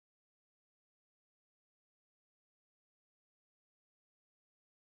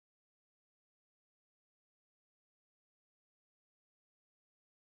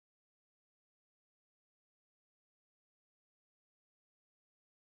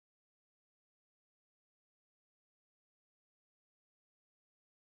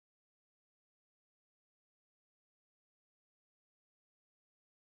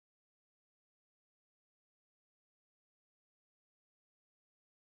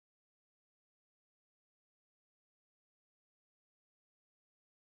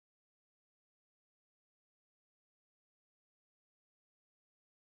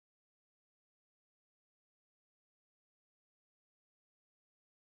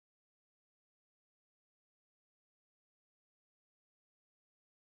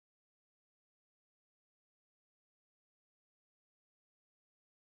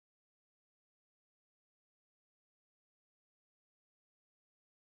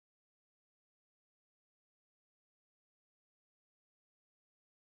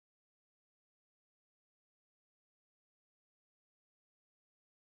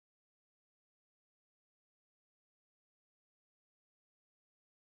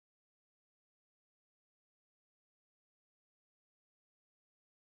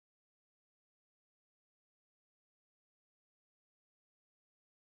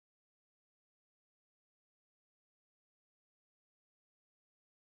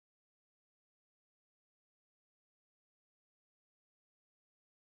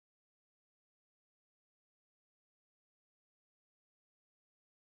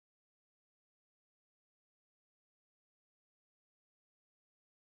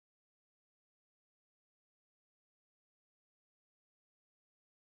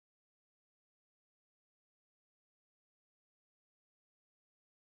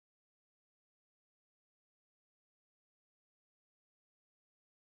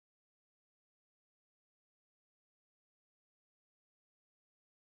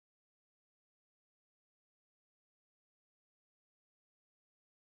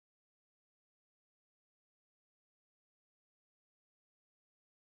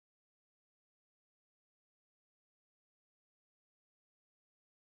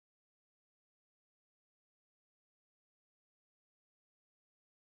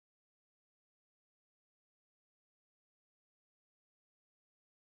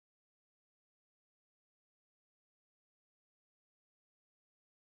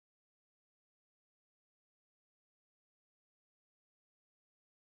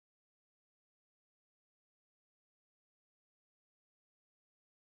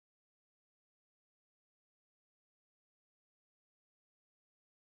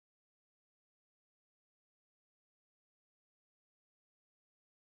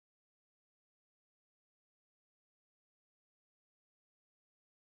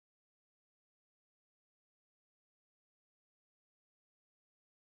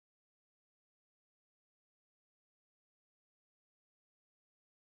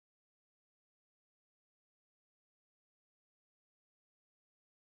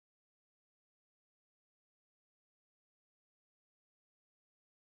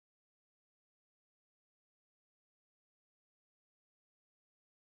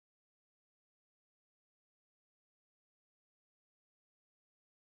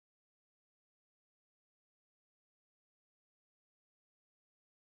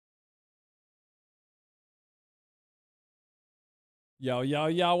Yo, yo,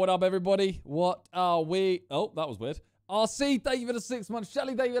 yo, what up, everybody? What are we? Oh, that was weird. RC, thank you for the 6 months.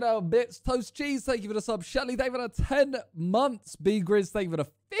 Shelly, thank you for the bits. Toast Cheese, thank you for the sub. Shelly, thank you for the 10 months. B Grizz, thank you for the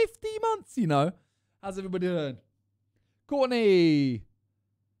 50 months, you know. How's everybody doing? Courtney.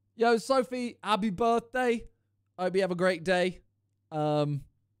 Yo, Sophie, happy birthday. Hope you have a great day.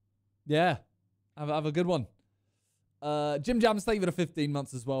 Yeah, have a good one. Jim Jams, thank you for the 15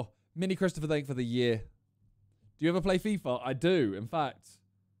 months as well. Mini Christopher, thank you for the year. Do you ever play FIFA? I do, in fact.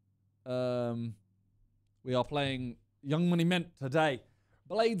 We are playing Young Moneymint today.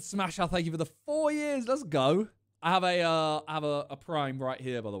 Blade Smasher, thank you for the 4 years. Let's go. I have a Prime right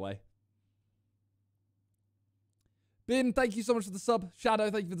here, by the way. Bin, thank you so much for the sub.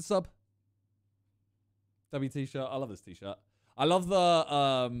 Shadow, thank you for the sub. W t-shirt. I love this t-shirt. I love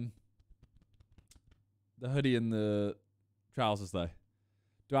the hoodie and the trousers though.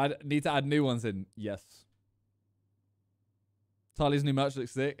 Do I need to add new ones in? Yes. Charlie's new merch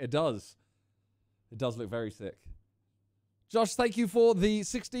looks sick. It does. It does look very sick. Josh, thank you for the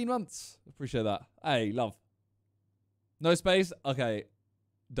 16 months. Appreciate that. Hey, love. No space? Okay.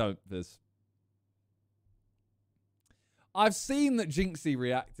 Don't, Viz. I've seen that Jinxie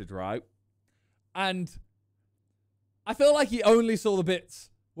reacted, right? And I feel like he only saw the bits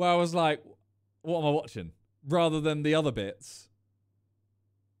where I was like, what am I watching? Rather than the other bits.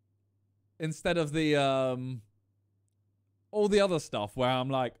 Instead of the, all the other stuff where I'm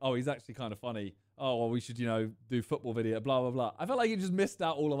like, oh, he's actually kind of funny. Oh, well, we should, you know, do football video, blah, blah, blah. I felt like he just missed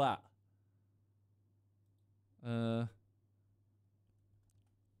out all of that.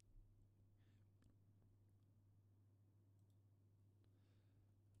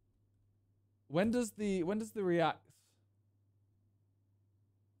 When does the react?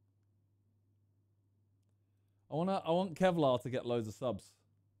 I want Kevlar to get loads of subs.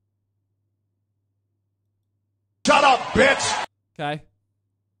 Shut up, bitch! Okay.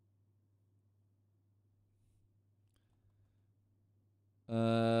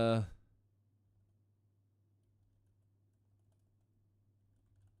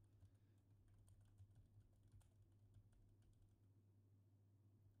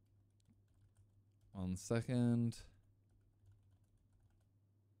 One second.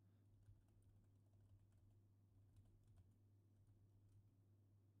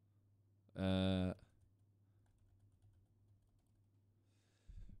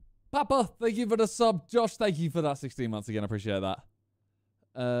 Papa, thank you for the sub. Josh, thank you for that 16 months again. I appreciate that.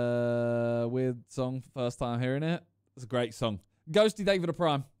 Weird song. First time hearing it. It's a great song. Ghosty, thank you for the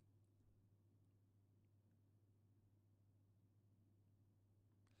prime.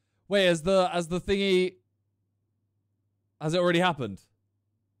 Wait, as the thingy, has it already happened?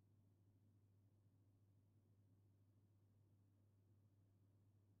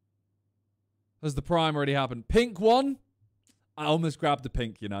 Has the prime already happened? Pink one? I almost grabbed the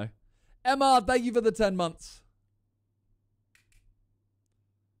pink, you know. Emma, thank you for the 10 months.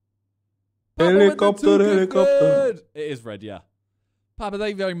 Helicopter, helicopter. It is red, yeah. Papa,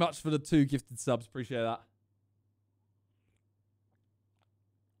 thank you very much for the 2 gifted subs. Appreciate that.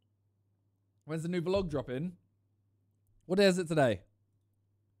 When's the new vlog dropping? What day is it today?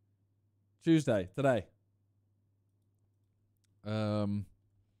 Tuesday, today.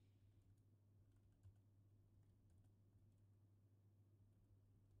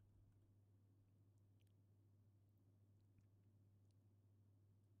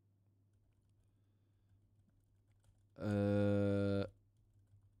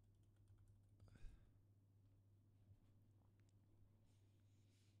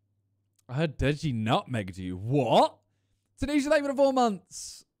 I heard Deji nutmegged you. What? Tanisha, thank you for the 4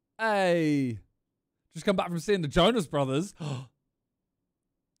 months. Hey. Just come back from seeing the Jonas Brothers.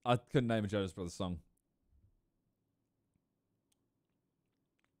 I couldn't name a Jonas Brothers song.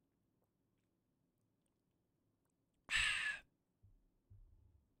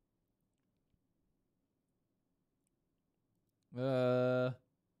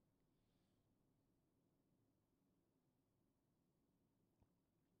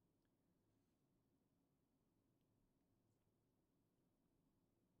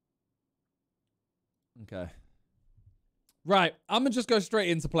 Okay. Right, I'm gonna just go straight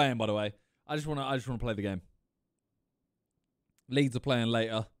into playing, by the way. I just wanna play the game. Leeds are playing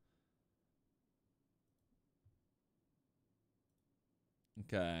later.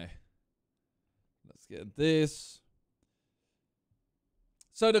 Okay. Let's get this.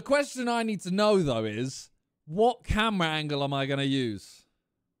 So the question I need to know though is, what camera angle am I gonna use?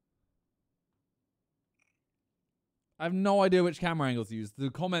 I have no idea which camera angle to use.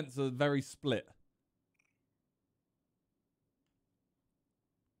 The comments are very split.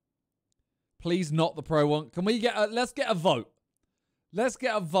 Please not the pro one. Can we get let's get a vote. Let's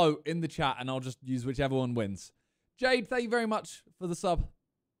get a vote in the chat and I'll just use whichever one wins. Jade, thank you very much for the sub.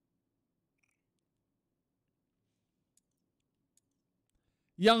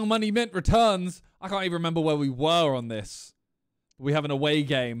 Young Moneymint returns. I can't even remember where we were on this. We have an away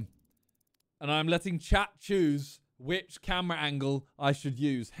game. And I'm letting chat choose which camera angle I should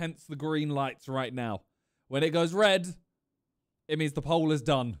use. Hence the green lights right now. When it goes red, it means the poll is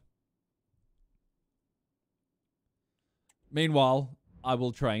done. Meanwhile, I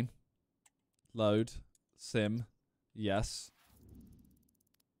will train. Load. Sim. Yes.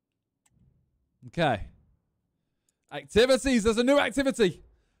 Okay. Activities. There's a new activity.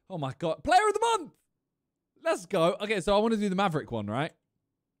 Oh my god. Player of the month. Let's go. Okay, so I want to do the Maverick one, right?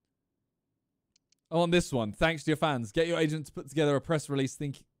 I want this one. Thanks to your fans. Get your agent to put together a press release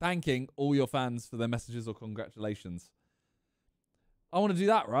thanking all your fans for their messages or congratulations. I want to do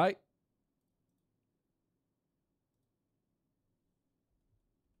that, right?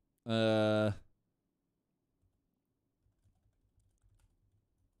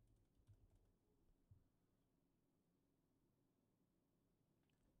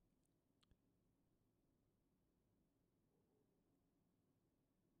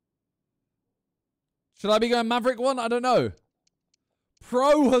 Should I be going Maverick one? I don't know.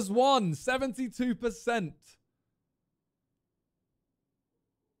 Pro has won 72%.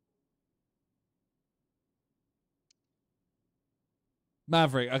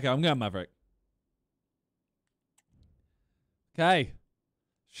 Maverick. Okay, I'm going Maverick. Okay.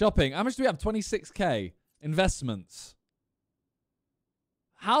 Shopping. How much do we have? 26k. Investments.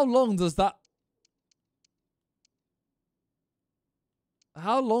 How long does that...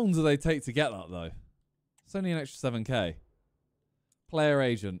 How long do they take to get that, though? It's only an extra 7k. Player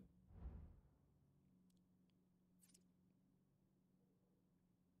agent.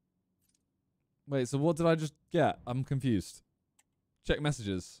 Wait, so what did I just get? I'm confused. Check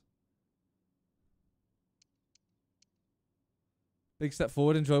messages. Big step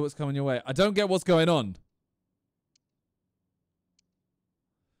forward. Enjoy what's coming your way. I don't get what's going on.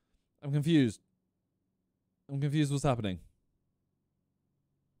 I'm confused. I'm confused what's happening.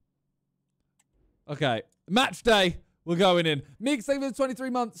 Okay. Match day. We're going in. Meek saving 23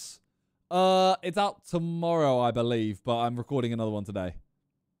 months. It's out tomorrow, I believe, but I'm recording another one today.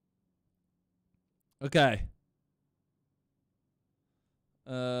 Okay.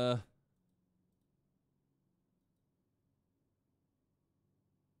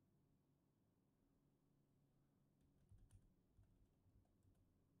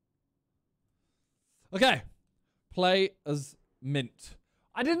 Okay. Play as Mint.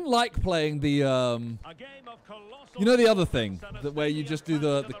 I didn't like playing the, you know the other thing, that where you just do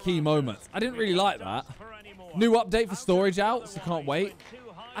the key moments. I didn't really like that. New update for storage out, so can't wait.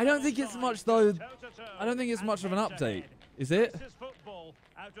 I don't think it's much, though. I don't think it's much of an update. Is it?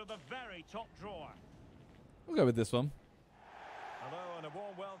 We'll go with this one.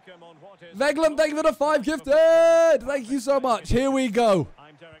 Veglam, thank you for the 5 gifted! Thank you so much. Here we go.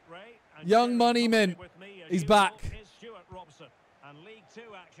 Young Moneymint. He's back.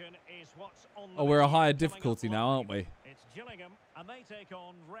 Oh, we're a higher difficulty now, aren't we? It's Gillingham, and they take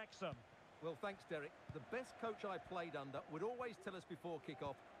on Wrexham. Well, thanks, Derek. The best coach I played under would always tell us before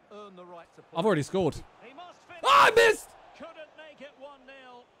kick-off, earn the right to play. I've already scored. I missed! Couldn't make it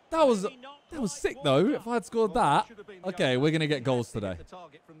 1-0. That was sick, though, if I had scored that. Okay, we're going to get goals today.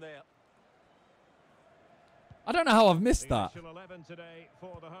 I don't know how I've missed that.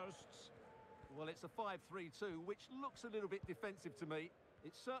 Well, it's a 5-3-2, which looks a little bit defensive to me.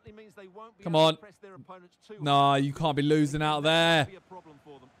 It certainly means they won't be able to press their opponents too hard. No, you can't be losing out there.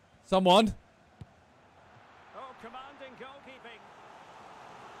 Someone. Oh, commanding goalkeeping.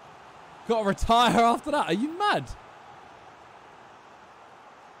 Got to retire after that. Are you mad?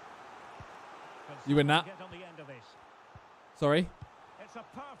 You win that. Sorry.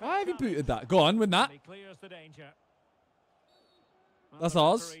 Why have you booted that? Go on, win that. That's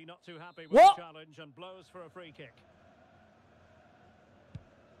ours. What?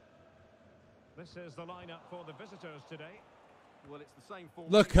 This is the lineup for the visitors today. Well, it's the same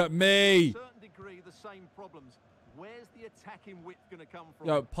form. Look at me. To a certain degree, the same problems. Where's the attacking width going to come from?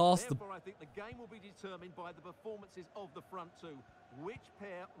 Yo, pass the... Therefore, I think the game will be determined by the performances of the front two. Which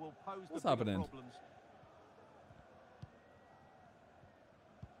pair will pose What's the happening? problems?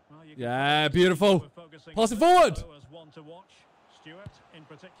 Well, yeah, beautiful. Pass it forward. Stuart, in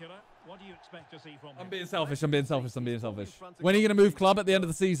particular, what do you expect to see from him? I'm being selfish. I'm being selfish. I'm being selfish. When are you going to move club at the end of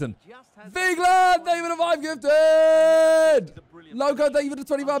the season? Vigland, thank you for the 5 gifted. Loco, thank you for the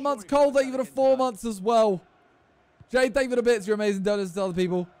 25 months. Cole, thank you for the 4 months as well. Jade, thank you for the bits. You're amazing donuts to other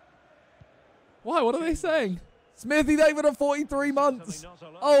people. Why? What are they saying? Smithy David at 43 months.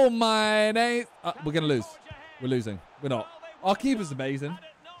 Oh, my name. We're going to lose. We're losing. We're not. Our keeper's amazing.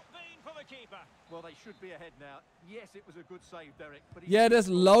 Well, they should be ahead now. Yes, it was a good save, Derek. But yeah, there's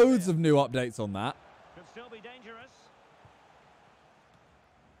loads of new updates on that. Could still be dangerous.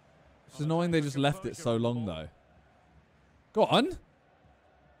 It's annoying they just left it so long, though. Go on.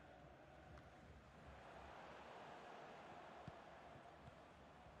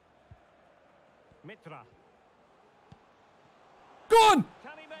 Mitra. Go on.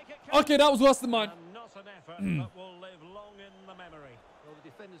 Okay, that was worse than mine. Not an effort, but will live long in the memory. Well, the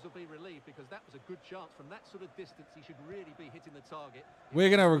defenders will be relieved because that was a good chance. From that sort of distance, he should really be hitting the target. We're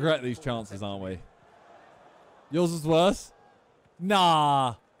going to regret these chances, aren't we? Yours was worse?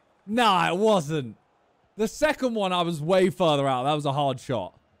 Nah. Nah, it wasn't. The second one, I was way further out. That was a hard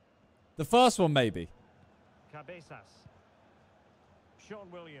shot. The first one, maybe. Cabezas.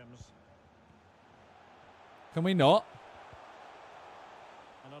 Sean Williams. Can we not?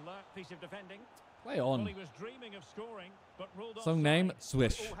 An alert piece of defending. Play on. Well, he was dreaming of scoring, but ruled Song name,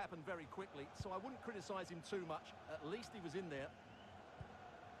 Swish. It all happened very quickly, so I wouldn't criticise him too much. At least he was in there.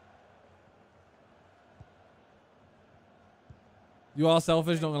 You are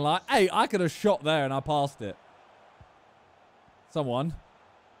selfish, not gonna lie. Hey, I could have shot there and I passed it. Someone.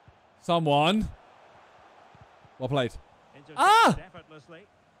 Someone. Well played. Ah! Effortlessly.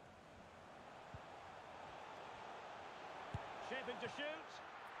 Shaping to shoot.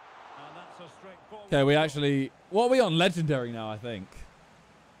 And that's a straightforward. Okay, we actually... What are we on? Legendary now, I think.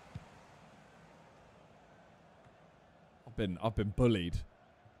 I've been bullied.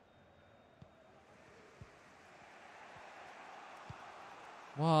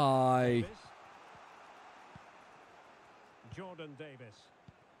 Why? Jordan Davis.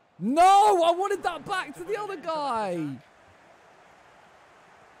 No! I wanted that back to the other guy!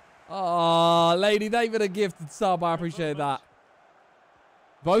 Oh, Lady David, a gifted sub. I appreciate that.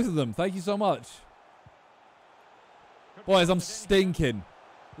 Both of them. Thank you so much. Boys, I'm stinking.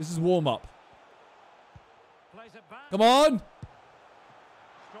 This is warm-up. Come on!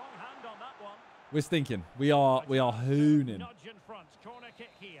 We're stinking. We are hooning.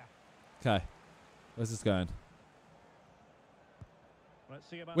 Okay. Where's this going?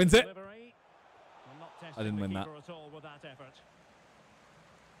 Wins it. I didn't win that.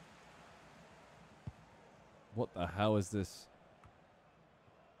 What the hell is this?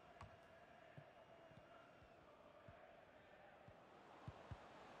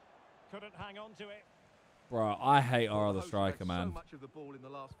 Couldn't hang on to it. Bro, I hate our other striker, man. So much of the ball in the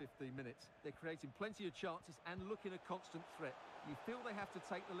last 15 minutes. They're creating plenty of chances and looking a constant threat. You feel they have to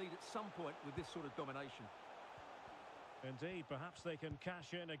take the lead at some point with this sort of domination. Indeed, perhaps they can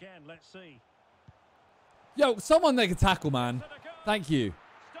cash in again. Let's see. Yo, someone make a tackle, man. Thank you.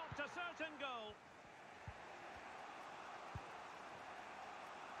 Stopped a certain goal.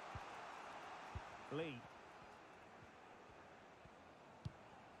 Lee.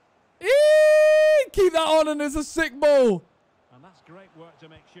 Keep that on and it's a sick ball. And that's great work to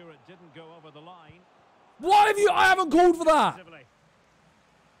make sure it didn't go over the line. What have you? I haven't called for that.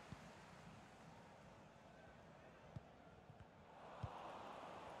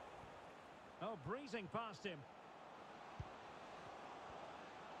 Oh, breezing past him.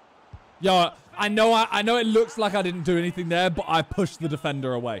 Yo, I know it looks like I didn't do anything there, but I pushed the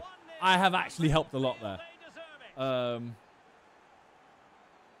defender away. I have actually helped a lot there.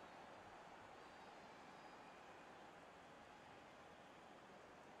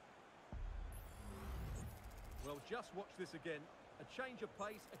 Well, just watch this again. A change of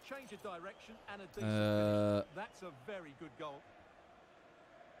pace, a change of direction, and a decent finish. That's a very good goal.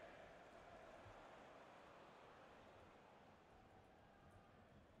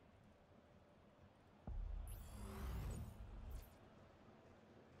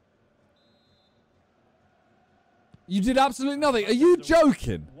 You did absolutely nothing. Are you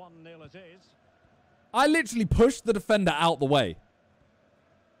joking? 1-0 it is. I literally pushed the defender out the way.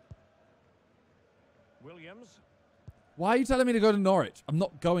 Williams. Why are you telling me to go to Norwich? I'm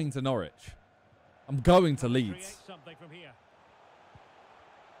not going to Norwich. I'm going to Leeds. Something from here.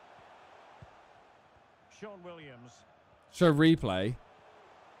 Sean Williams. Show replay.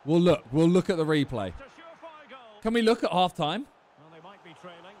 We'll look at the replay. Can we look at half time? Well, they might be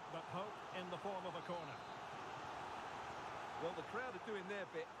trailing, but hope in the form of a corner. Well, the crowd are doing their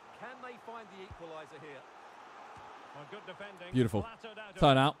bit. Can they find the equaliser here? Well, good defending. Beautiful.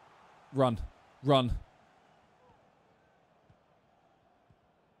 Turn out. Run. Run.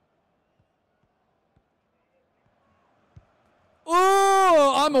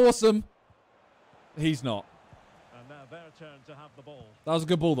 Oh, I'm awesome. He's not. And now their turn to have the ball. That was a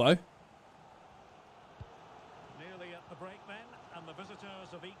good ball, though. A break then, and the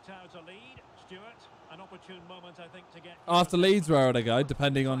visitors have eked out a lead. Stuart, an opportune moment, I think, to get... After Leeds, where would I go,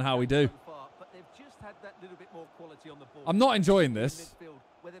 depending on how we do. But they've just had that little bit more quality on the ball. I'm not enjoying this.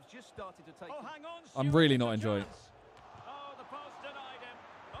 Where they've just started to take... Oh, hang on, I'm really not enjoying it. Oh, the post denied him.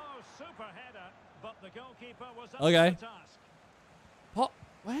 Oh, super header, but the goalkeeper was up Okay. to the task. Pop.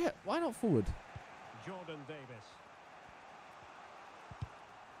 Where? Why not forward? Jordan Davis.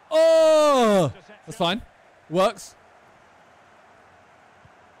 Oh! That's fine. Works.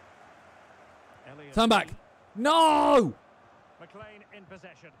 Elliot Turn back. No! McLean in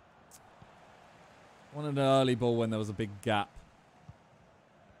possession. Wanted an early ball when there was a big gap.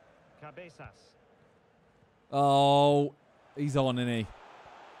 Cabezas. Oh, he's on, isn't he?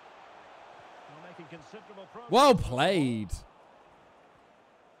 Making considerable progress. Well played.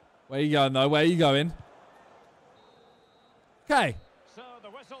 Where you going, though? Where you going? Okay. So the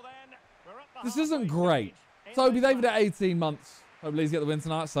whistle then. We're up the This isn't halfway great. stage. Toby David at 18 months. Hopefully he's get the win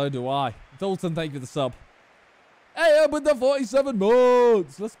tonight. So do I. Dalton, thank you for the sub. Hey, up with the 47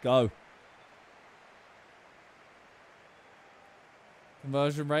 months. Let's go.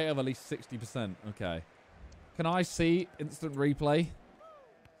 Conversion rate of at least 60%. Okay. Can I see instant replay?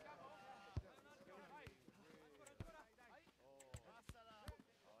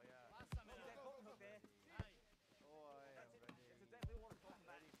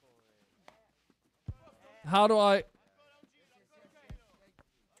 How do I...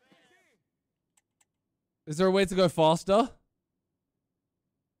 Is there a way to go faster?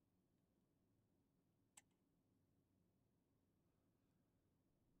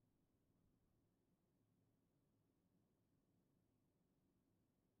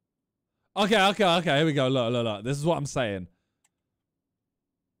 Okay. Here we go. Look. This is what I'm saying.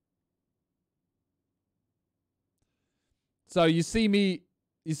 So you see me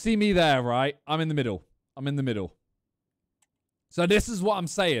there, right? I'm in the middle. So this is what I'm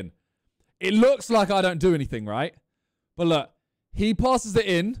saying. It looks like I don't do anything, right? But look, he passes it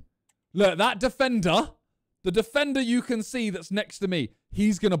in. Look, that defender, the defender you can see that's next to me,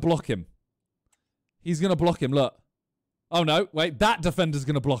 he's going to block him. Look. Oh, no. Wait, that defender's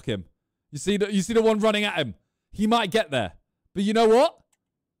going to block him. You see the one running at him? He might get there. But you know what?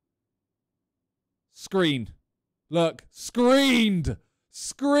 Screen. Look. Screened.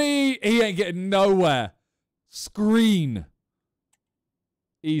 Screen. He ain't getting nowhere. Screen.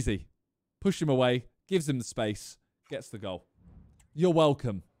 Easy. Push him away. Gives him the space. Gets the goal. You're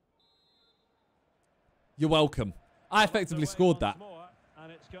welcome. I effectively scored that.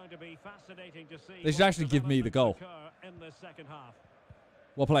 They should actually give me the goal.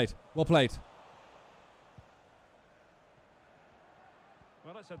 Well played. Well,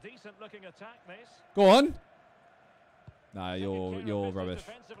 it's a decent looking attack, this. Go on. Nah, you're rubbish.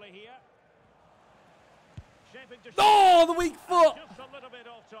 Oh, the weak foot. Just a little bit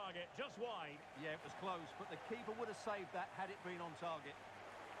off target, just wide. Yeah, it was close, but the keeper would have saved that had it been on target.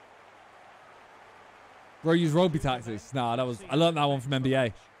 Bro, use rugby tactics. Nah, I learned that one from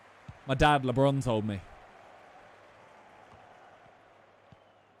NBA. My dad, LeBron, told me.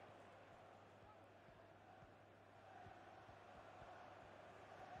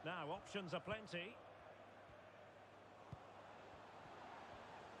 Now, options are plenty.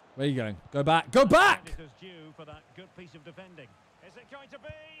 Where are you going? Go back. Go back! It is due for that good piece of defending. Is it going to be?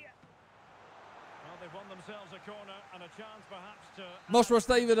 Well, they've won themselves a corner and a chance perhaps to... Mosh Rush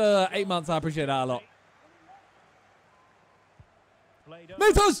David, 8 months. I appreciate that a lot.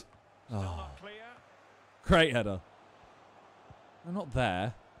 Meters! Oh. Great header. They're not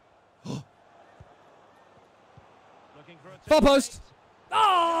there. Far post!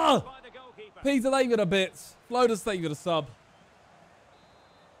 Ah! Peter David a bit. Floaters David a sub.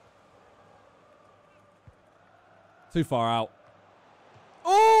 Too far out.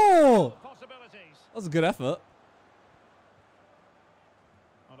 Oh! That was a good effort.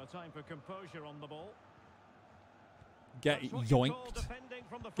 On a time for composure on the ball. Get yoinked.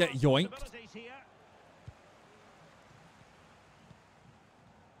 Get yoinked.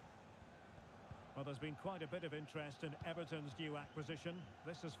 Well, there's been quite a bit of interest in Everton's new acquisition.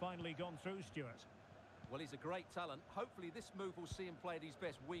 This has finally gone through, Stuart. Well, he's a great talent. Hopefully this move will see him play at his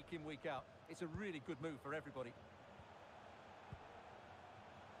best week in, week out. It's a really good move for everybody.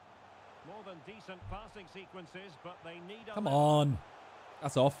 More than decent passing sequences, but they need... Come on.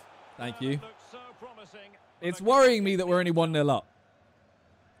 That's off. Thank you. So promising. It's worrying me that we're only 1-0 up.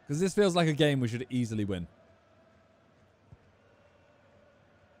 Because this feels like a game we should easily win.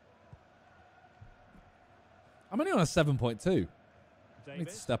 I'm only on a 7.2. I need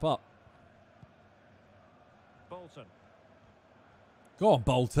to step up. Bolton. Go on,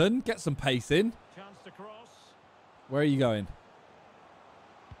 Bolton. Get some pace in. Chance to cross. Where are you going?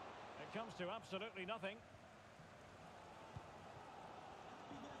 It comes to absolutely nothing.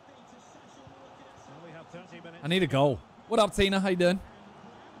 And we have 30 minutes. I need a goal. What up, Tina? How you doing?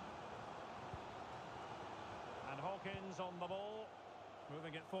 And Hawkins on the ball,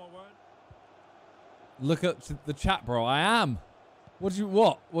 moving it forward. Look at the chat, bro. I am. What do you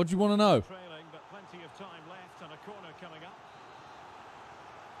want to know? Trailing, but plenty of time left and a corner coming up.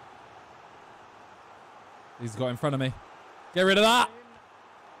 He's got in front of me. Get rid of that.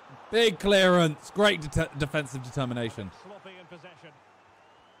 Big clearance. Great defensive determination. Sloppy in possession.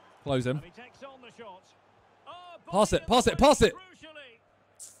 Close him. And he takes on the shot. Oh, Pass it, pass it, pass it. Crucially.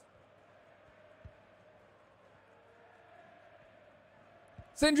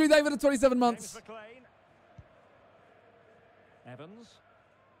 Sindri David at 27 months. James McLean. Evans.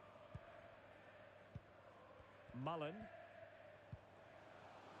 Mullen.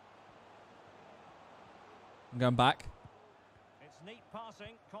 I'm going back. It's neat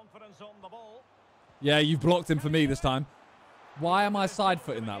passing, confidence on the ball. Yeah, you've blocked him for me this time. Why am I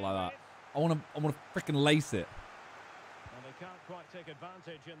side-footing that like that? I want to freaking lace it. And they can't quite take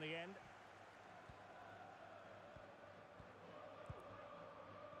advantage in the end.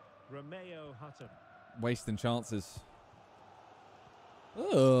 Romeo Hutton. Wasting chances.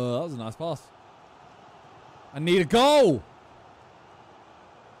 Oh, that was a nice pass. I need a goal.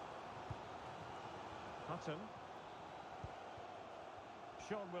 Hutton.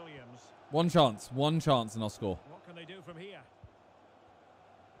 Sean Williams. One chance and I'll score. What can they do from here?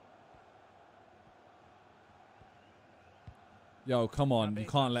 Yo, come on. You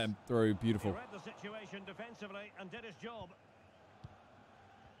can't let him through. Beautiful. He read the situation defensively and did his job.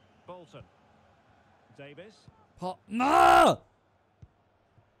 Bolton. Davis. Nah!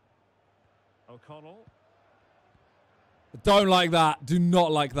 O'Connell. Don't like that. Do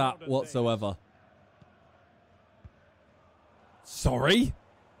not like that whatsoever. Sorry?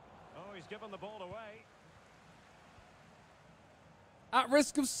 Oh, he's given the ball away. At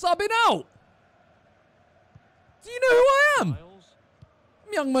risk of subbing out. Do you know who I am? Miles.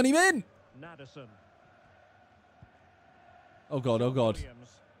 I'm young Moneymint. Nadesan. Oh, God. Oh, God. Williams.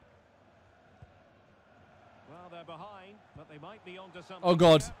 Well, they're behind, but they might be onto something. Oh,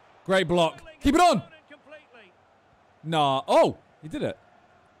 God. here. Great block. Foiling Keep it his on. opponent completely. Nah. Oh, he did it.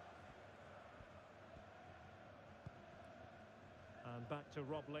 And back to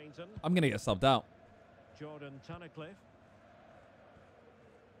Rob Lainton. I'm going to get subbed out. Jordan Tunnicliffe.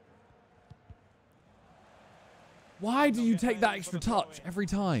 Why do you take that extra touch every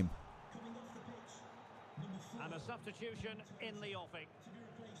time? And a substitution in the offing.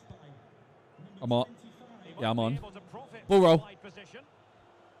 I'm on. He Yeah, I'm might on. be able to profit Ball from roll. the wide position.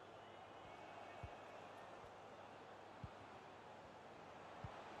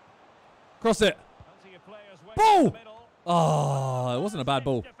 Cross it. Plenty of players waiting Ball! in the middle. Oh, it wasn't a bad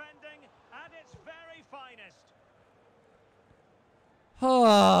ball. Defending at its very finest.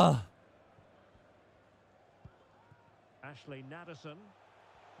 Ah. Ashley Nadesan.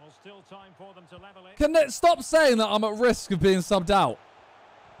 Well, still time for them to level it. Can they stop saying that I'm at risk of being subbed out?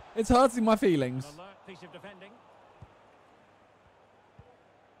 It's hurting my feelings. An alert piece of defending.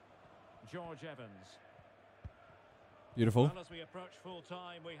 George Evans. Beautiful. Well, as we approach full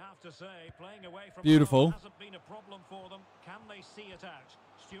time, we have to say, playing away from Beautiful. home hasn't been a problem for them. Can they see it out?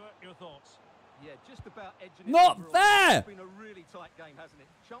 Stuart, your thoughts? Yeah, just about edging it. Not overall. there! It's been a really tight game, hasn't it?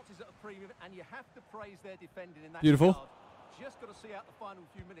 Chances at a premium, and you have to praise their defending in that Beautiful. regard. Just got to see out the final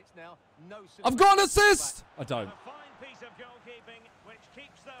few minutes now. No. I've got an assist. I don't. A fine piece of goalkeeping, which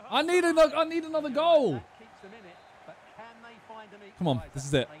keeps their I need another goal. That keeps them in it, but can they find an Come on, equaliser? this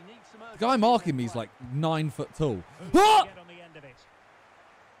is it. They need some The guy marking me is like 9 foot tall. Who can Ah! get on the end of it?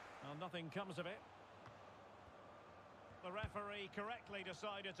 Well, nothing comes of it. The referee correctly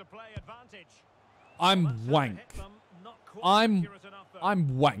decided to play advantage. I'm That's how to wank. hit them, not quite I'm accurate enough, though.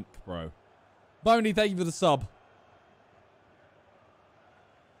 I'm wank, bro. Boney, thank you for the sub.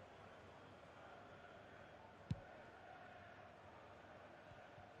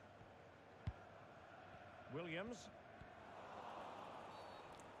 Williams.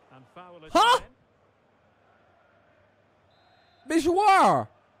 And foul it Huh? again. Bishwar.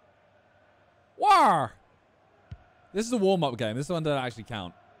 War. This is a warm-up game. This one doesn't actually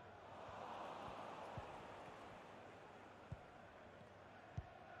count.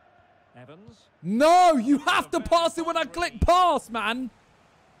 Evans. No, you have to pass it when I click pass, man.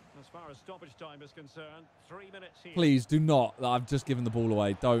 As far as stoppage time is concerned, 3 minutes here. Please do not. I've just given the ball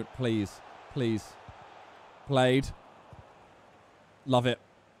away. Don't, please. Please. Played. Love it.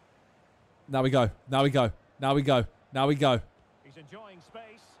 Now we go. Now we go. Now we go. Now we go. He's enjoying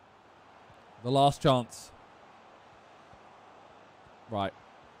space. The last chance. Right.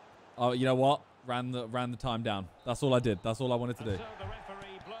 Oh, you know what? Ran the time down. That's all I did. That's all I wanted to do.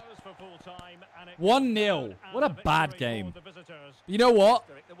 1-0. What a bad game. But you know what?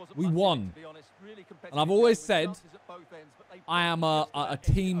 We won. And I've always said I am a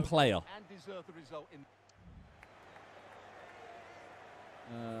team player.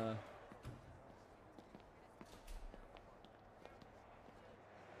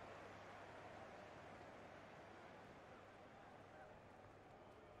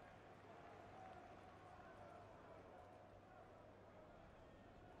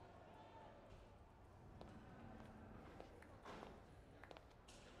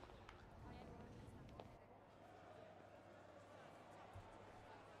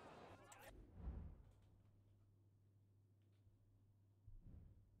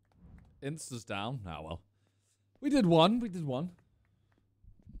 Insta's down. Ah, well. We did one. We did one.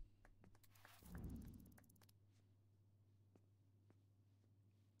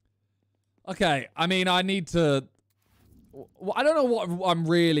 Okay. I mean, I need to... I don't know what I'm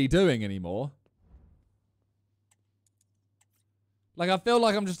really doing anymore. Like, I feel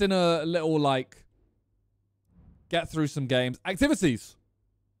like I'm just in a little, like... Get through some games. Activities.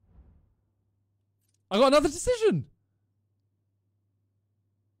 I got another decision.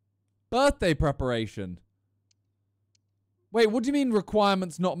 Birthday preparation. Wait, what do you mean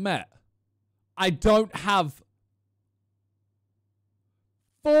requirements not met? I don't have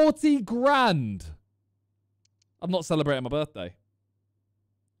 40 grand. I'm not celebrating my birthday.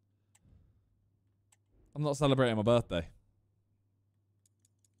 I'm not celebrating my birthday.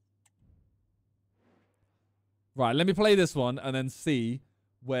 Right, let me play this one and then see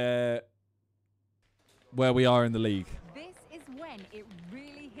where we are in the league. This is when it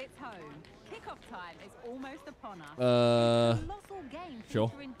really hits home. Kickoff time is almost upon us. It's a colossal game sure.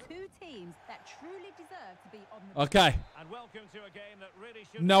 featuring two teams that truly deserve to be on the Okay. And welcome to a game that really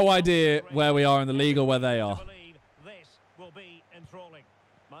should No idea where we are in the league or where they are. This will be enthralling.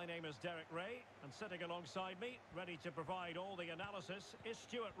 My name is Derek Ray, and sitting alongside me, ready to provide all the analysis, is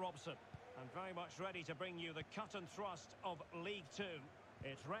Stuart Robson, and very much ready to bring you the cut and thrust of League Two.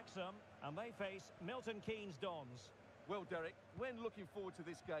 It's Wrexham, and they face Milton Keynes Dons. Well, Derek, when looking forward to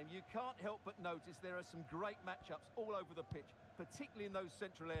this game, you can't help but notice there are some great matchups all over the pitch, particularly in those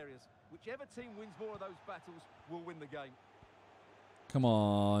central areas. Whichever team wins more of those battles will win the game. Come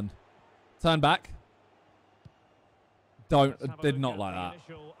on. Turn back. Did not like that.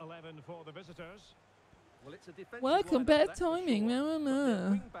 Well, it's a defensive Welcome, lineup, bad that's for timing. sure. No, But no. their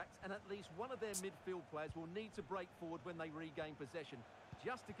wing-backs and at least one of their midfield players will need to break forward when they regain possession,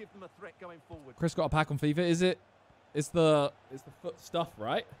 just to give them a threat going forward. Chris got a pack on FIFA. Is it? It's the foot stuff,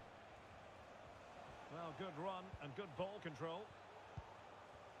 right? Well, good run and good ball control.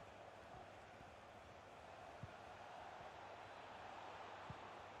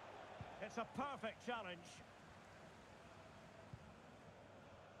 It's a perfect challenge.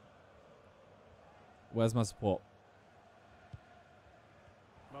 Where's my support?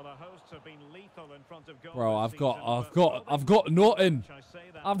 Well, the hosts have been lethal in front of goal. Bro, this season, I've got nothing.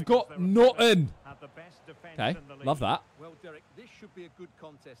 I've got nothing. Okay, love that. Well, Derek, this should be a good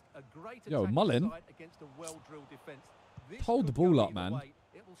contest. A great Yo, attacking Mullen. side against a well-drilled defense. This Hold the could go ball up, either man. way.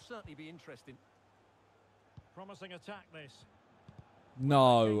 It will certainly be interesting. Promising attack this.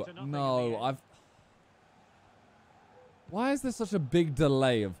 No, no. Why is there such a big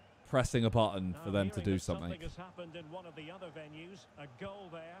delay of pressing a button for them to do something? Something has happened in one of the other venues. A goal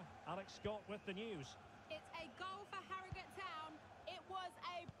there. Alex Scott with the news. It's a goal for Harrogate Town. It was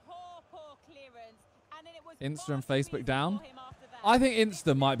a poor clearance. And then it was Insta and far too Facebook easy down. for him after that. I think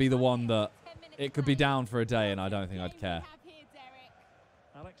Insta might be the one that 10 minutes it could be played. down for a day, and I don't think I'd Game we care. have here, Derek.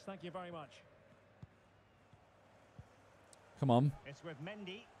 Alex, thank you very much. Come on. It's with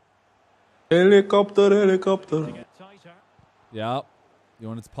Mendy. Helicopter, helicopter. To get tighter. Yeah. You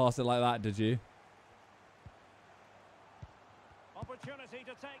wanted to pass it like that, did you? Opportunity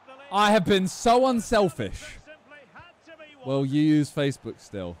to take the lead. I have been so unselfish. Simply had to be one. Well, you use Facebook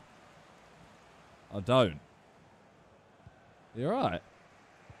still. I don't. You're right.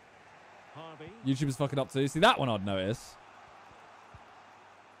 Harvey. YouTube is fucking up too. See, that one I'd notice.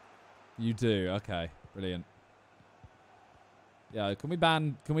 You do. Okay. Brilliant. Yeah, can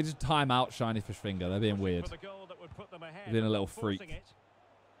we just time out Shiny Fish Finger? They're being weird. For the goal that would put them ahead, They're being a little forcing freak. it.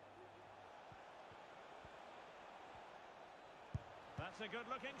 That's a good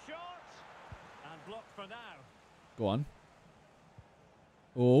looking shot. And blocked for now. Go on.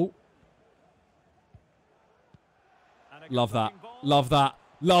 Oh. And a good Love that. looking ball. Love that.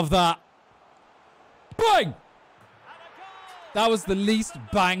 Love that. Bang! And a goal. That was the least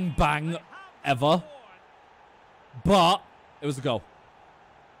bang bang ever. But it was a goal.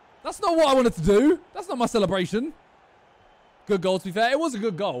 That's not what I wanted to do. That's not my celebration. Good goal, to be fair. It was a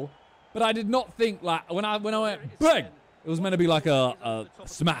good goal. But I did not think, like, when I went bang, it was meant to be like a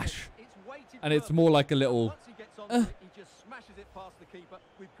smash. And it's more like a little...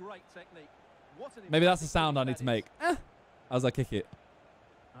 Maybe that's the sound I need to make. As I kick it.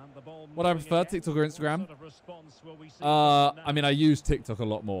 What I prefer, TikTok or Instagram? I mean, I use TikTok a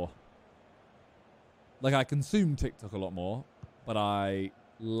lot more. Like, I consume TikTok a lot more. But I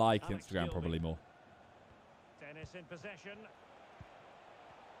like Instagram probably more. Dennis in possession.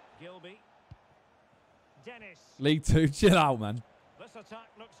 Gilby. Dennis. League 2, chill out, man. This attack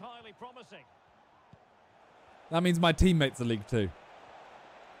looks highly promising. That means my teammates are League 2.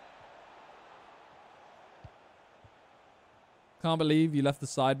 Can't believe you left the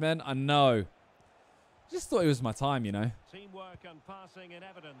Sidemen. I know. Just thought it was my time, you know. Teamwork and passing in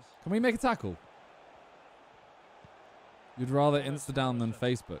evidence. Can we make a tackle? You'd rather Insta down than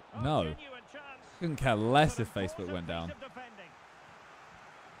Facebook? No. Couldn't care less if Facebook went down.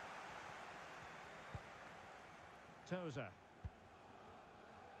 Tozer.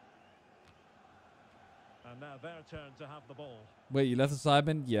 And now their turn to have the ball. Wait, you left the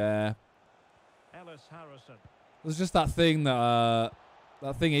Sidemen? Yeah. Ellis Harrison. It was just that thing that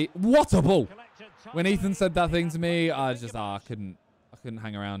what a ball! When Ethan said that thing to me, I just I couldn't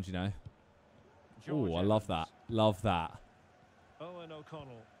hang around, you know. Oh, I love that. Love that. Owen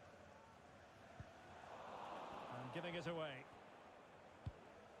O'Connell. And giving it away.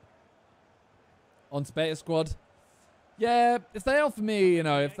 On to Beta Squad. Yeah, if they offer me, you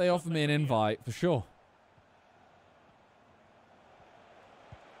know, if they offer me an invite, for sure.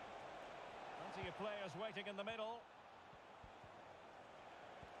 Plenty of players waiting in the middle.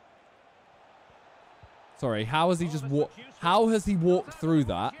 Sorry, how has he just walked? How has he walked through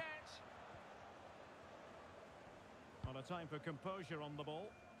that? On a time for composure on the ball.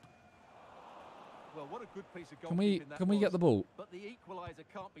 Well, what a good piece of Can we get the ball? But the equalizer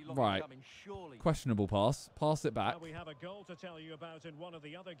can't be long Right. coming, surely. Questionable pass. Pass it back. Now we have a goal to tell you about in one of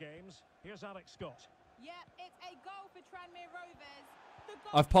the other games. Here's Alex Scott. Yep, it's a goal for Tranmere Rovers.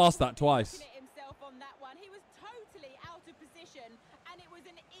 The I've passed that twice. looking at himself on that one. He was totally out of position, and it was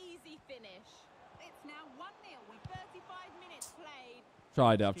an easy finish. It's now 1-0 with 35 minutes played.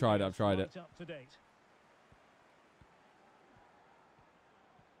 Tried it. I've tried it. Right up to date.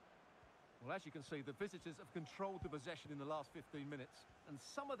 Well, as you can see, the visitors have controlled the possession in the last 15 minutes, and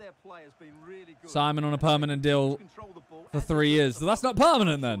some of their players been really good. Simon on a permanent deal Control the ball for and 3 years. So that's not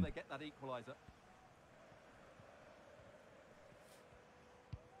permanent then. They get that equalizer.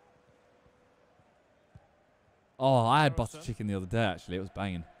 Oh, I had butter chicken the other day, actually. It was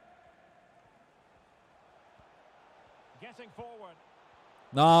banging. Getting forward.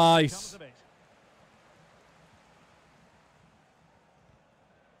 Nice. Comes a bit.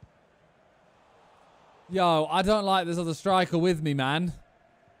 Yo, I don't like this other striker with me, man.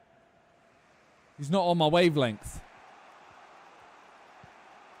 He's not on my wavelength.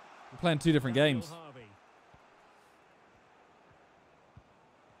 We're playing 2 different games. Harvey.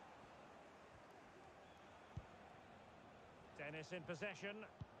 Dennis in possession.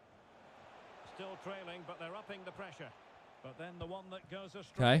 Still trailing, but they're upping the pressure. But then the one that goes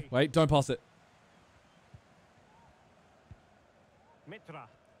astray. Okay, wait, don't pass it. Mitra.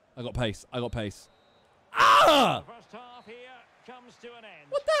 I got pace. I got pace. Ah! The first half here comes to an end.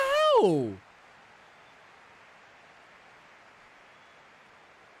 What the hell?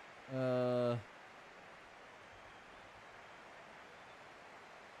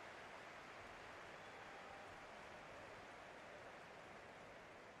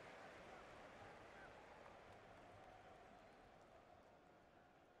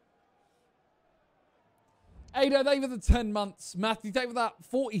 Ada, thank you for the 10 months. Matthew, thank you for that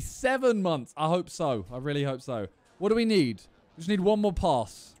 47 months. I hope so. I really hope so. What do we need? We just need one more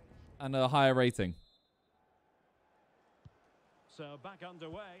pass and a higher rating. So back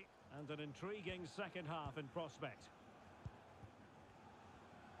underway and an intriguing second half in prospect.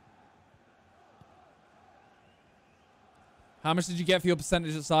 How much did you get for your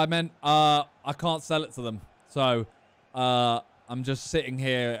percentage at Sidemen? I can't sell it to them. So I'm just sitting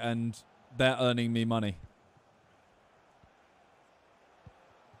here and they're earning me money.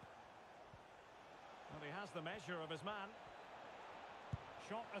 Well, he has the measure of his man.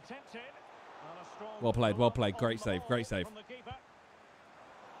 Shot attempted. And a strong Well played, well played. on Great the save, ball great save. from the keeper.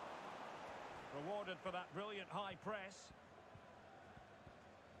 Rewarded for that brilliant high press.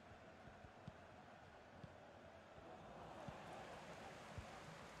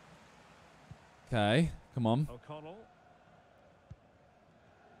 Okay, come on. O'Connell.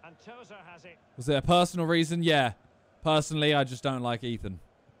 And Tozer has it. Was it a personal reason? Yeah. Personally, I just don't like Ethan.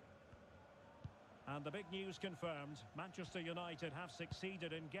 And the big news confirmed. Manchester United have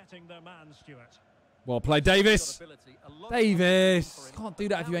succeeded in getting their man, Stuart. Well played, Davis. Davis. Can't do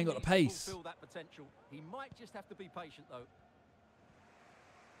that if you ain't got the pace. That potential. He might just have to be patient, though.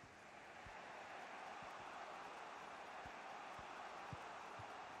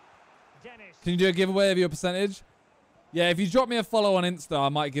 Dennis. Can you do a giveaway of your percentage? Yeah, if you drop me a follow on Insta, I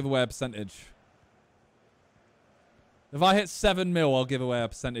might give away a percentage. If I hit 7 mil, I'll give away a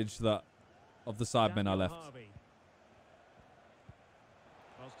percentage that of the Sidemen I left.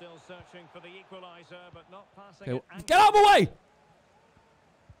 Well, still searching for the equaliser, but not passing Okay, it. get out of the way!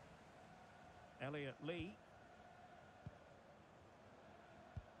 Elliot Lee.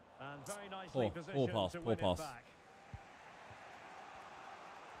 And very nicely positioned pass, to poor win pass. it back.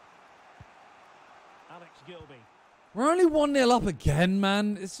 Alex Gilby. We're only 1-0 up again,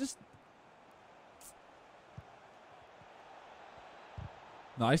 man. It's just...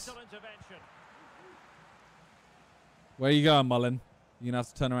 Nice. Where are you going, Mullen? You're going to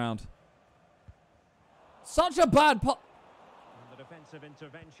have to turn around. Such a bad putt. And the defensive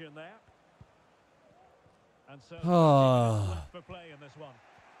intervention there. And so left for play in this one.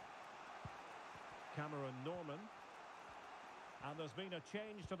 Cameron Norman. And there's been a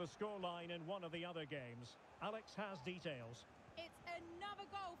change to the scoreline in one of the other games. Alex has details. It's another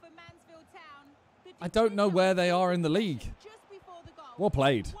goal for Mansfield Town. I don't know where they are in the league. Just before the goal. Well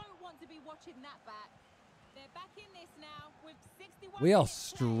played. Won't want to be watching that back. They're back in this now with 61 We are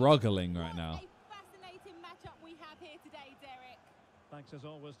minutes played. struggling right now. What a fascinating matchup we have here today, Derek. Thanks as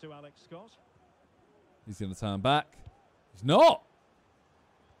always to Alex Scott. He's going to turn back. He's not.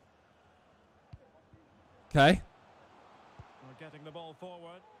 Okay. We're getting the ball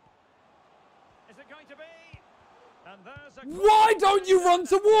forward. Is it going to be? And there's a... Why don't you run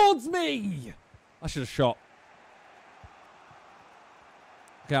towards me? I should have shot.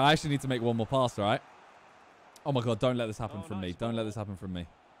 Okay, I actually need to make one more pass, all right? Oh my God, don't let this happen from me. Don't let this happen from me.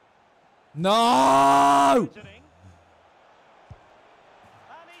 No! And he's done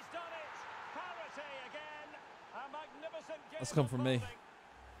it. Parity again. A magnificent game. That's come from me. of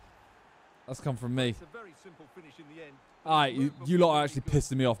That's come from me. It's a very simple finish in the end. All right, you lot are actually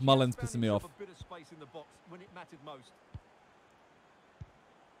pissing me off. Mullen's pissing me off. A bit of space in the box when it mattered most.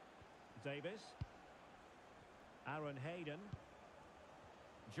 Davis. Aaron Hayden.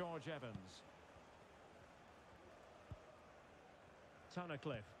 George Evans.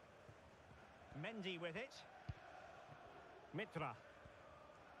 Tunnicliffe. Mendy with it. Mitra.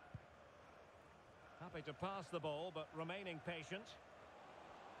 Happy to pass the ball, but remaining patient.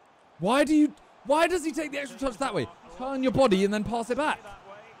 Why does he take the extra touch that way? Turn your body and then pass it back. That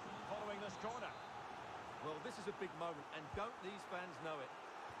way, following this corner. Well, this is a big moment, and don't these fans know it?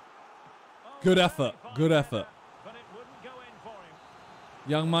 Good effort. Good effort. But it wouldn't go in for him.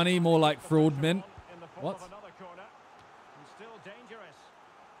 Young money, more like fraud mint. In the form What? of another corner. And still dangerous.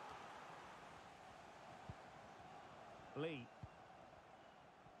 Lee.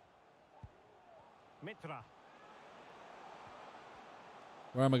 Mitra.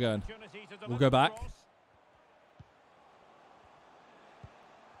 Where am I going? Opportunity to We'll deliver go back. cross.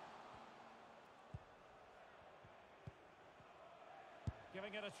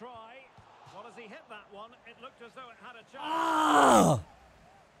 Giving it a try. Well, as he hit that one, it looked as though it had a chance. Ah!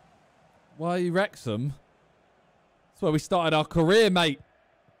 Why are you Wrexham? That's where we started our career, mate.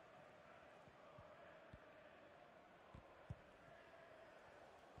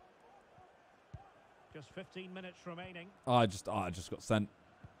 Just 15 minutes remaining. Oh, I just got sent.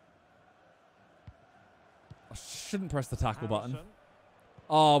 I shouldn't press the tackle button. Harrison,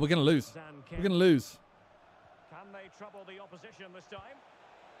 Oh, we're going to lose. Dan We're Kemp. going to lose. Can they trouble the opposition this time?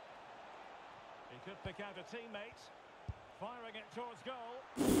 He could pick out a teammate. Firing it towards goal.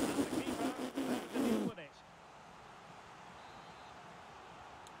 And the keeper there to deal with it.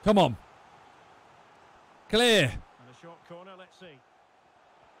 Come on. Clear. And a short corner, let's see.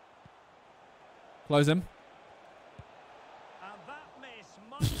 Close him. And that miss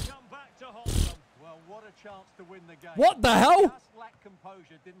might come back to haunt them. Well, what a chance to win the game. What the hell? Just lacked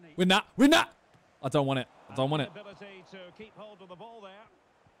composure, didn't he? Win that. Win that. I don't want it. I don't want it. The ability to keep hold of the ball there.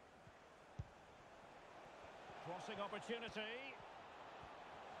 Crossing opportunity.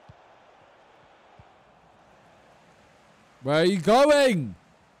 Where are you going?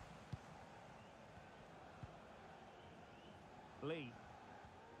 Lee.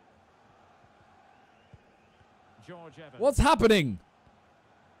 George Evans. What's happening?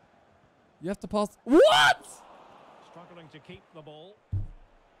 You have to pass. What? Struggling to keep the ball.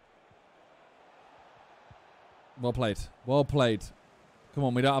 Well played. Well played. Come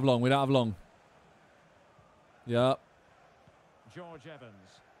on, we don't have long. We don't have long. Yep. George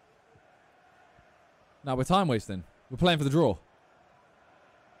Evans. No, we're time wasting. We're playing for the draw.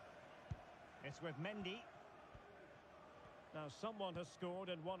 It's with Mendy. Now someone has scored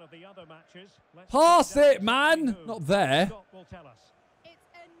in one of the other matches. Let's Pass find out it, man. exactly who. Not there. Scott will tell us. It's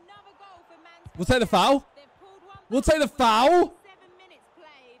another goal for Manchester. We'll take the foul. They've pulled one We'll back take the with foul. 7 minutes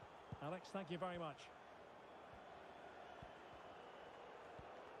played. Alex, thank you very much.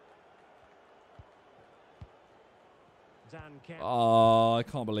 Dan Kemp. Oh, I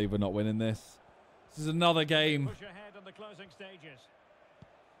can't believe we're not winning this. This is another game. Push ahead in the closing stages.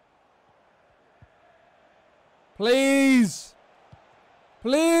 Please. An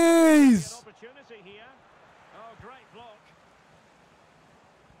Please. opportunity here. Oh, great block.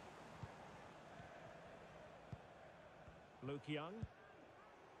 Luke Young.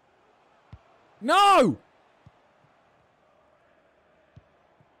 No.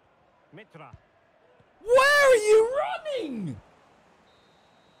 Mitra. Where are you running?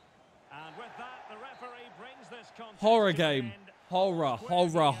 And with that, the referee brings this contest Horror to an game. end. Horror, Square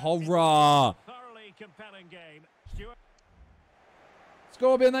horror, here. horror. Thoroughly compelling game. Stuart. Score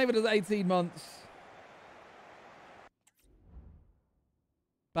will be enabled as 18 months.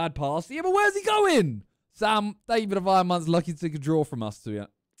 Bad pass. Yeah, but where's he going? Sam, David of Iron Man's lucky to take a draw from us to you.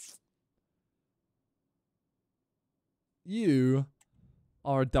 You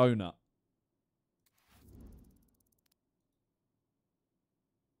are a donut.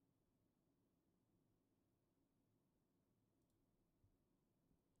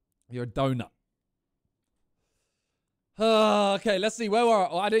 You're a donut. Okay, let's see where we're.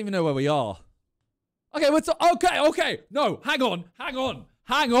 Oh, I don't even know where we are. Okay, okay. No, hang on.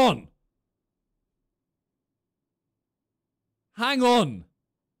 Hang on.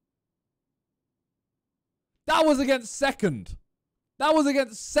 That was against second. That was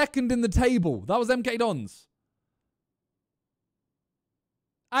against second in the table. That was MK Dons.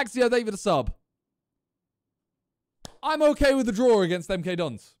 Axio David a sub. I'm okay with the draw against MK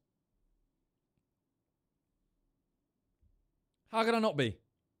Dons. How can I not be?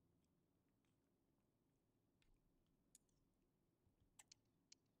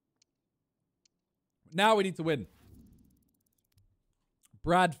 Now we need to win.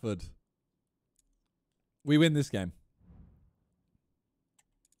 Bradford. We win this game.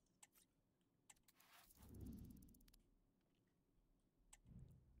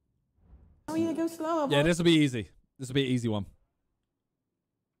 Oh, yeah, go slow. Yeah, this will be easy. This will be an easy one.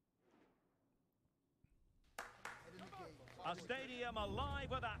 A stadium alive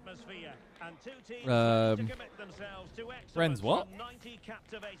with atmosphere, and two teams ready to commit themselves to excellence Friends, what? for 90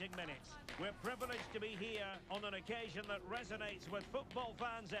 captivating minutes. We're privileged to be here on an occasion that resonates with football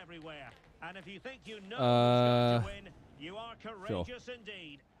fans everywhere. And if you think you know who's going to win, you are courageous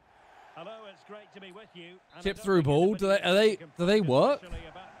indeed. Hello, it's great to be with you. And Chip through ball. Do they work?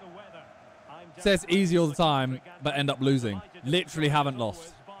 Says easy all the time, but end up losing. Literally haven't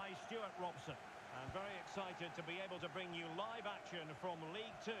lost. Excited to be able to bring you live action from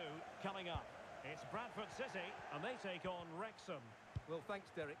League 2 coming up. It's Bradford City and they take on Wrexham. Well, thanks,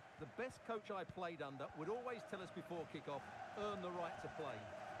 Derek. The best coach I played under would always tell us before kick-off, earn the right to play.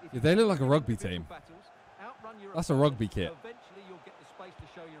 Yeah, they look like a rugby team. That's a rugby kit. Eventually you'll get the space to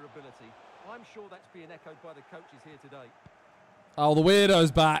show your ability. I'm sure that's being echoed by the coaches here today. Oh, the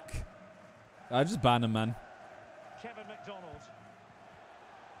weirdo's back. I just ban him, man. Kevin McDonald.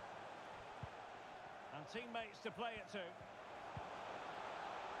 Teammates to play it to.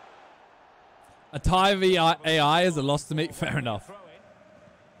 A tie via AI is a loss to me. Fair enough.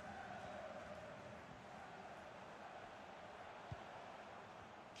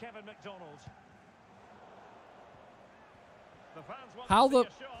 Kevin McDonald. How the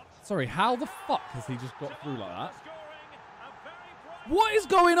fuck has he just got through like that? What is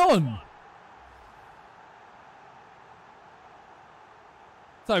going on?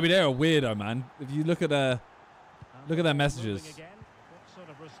 Toby, they're a weirdo, man. If you look at their messages. What sort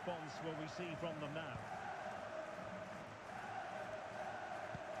of response will we see from them now?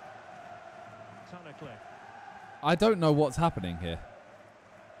 Tunnicliffe. I don't know what's happening here.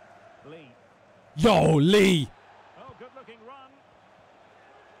 Lee. Yo, Lee! Oh, good looking run.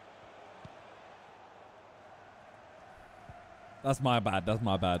 That's my bad. That's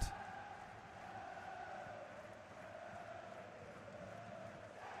my bad.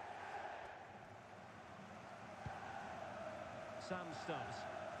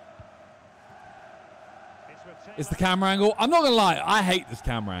 It's the camera angle. I'm not going to lie. I hate this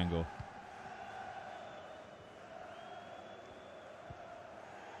camera angle.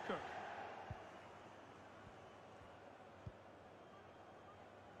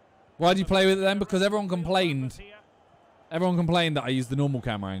 Why do you play with it then? Because everyone complained. Everyone complained that I used the normal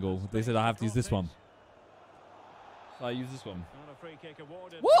camera angle. They said I have to use this one. So I use this one. And a free kick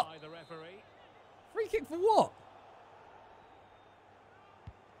awarded What? by the referee. Free kick for what?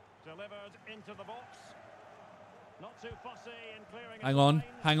 Delivered into the box. Not too fussy in clearing. Hang on.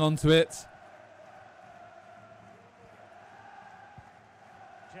 Hang on to it.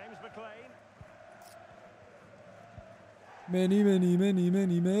 James McLean. Man.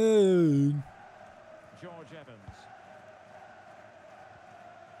 George Evans.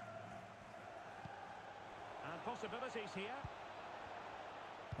 And possibilities here.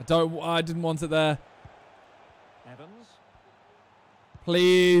 I didn't want it there. Evans.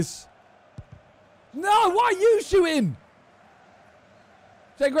 Please. No, why are you shooting?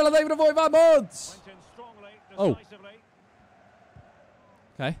 Jake Grella, David, avoid my mods. Went in strongly, Oh. decisively.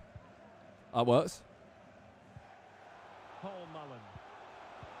 Okay. That works. Paul Mullen.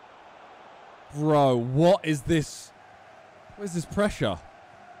 Bro, what is this? What is this pressure?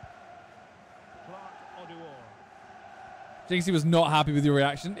 Clark Oduor. Jinxie was not happy with your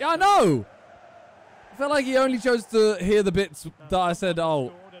reaction. Yeah, I know. I felt like he only chose to hear the bits that I said,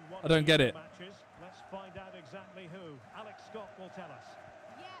 oh, I don't get it. Let's find out exactly who. Alex Scott will tell us.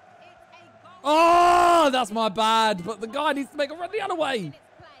 Yeah, it's a goal. Oh, that's my bad. But the guy needs to make a run the other way. Minutes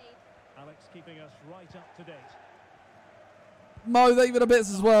played. Alex keeping us right up to date. Mo, thank you for the bits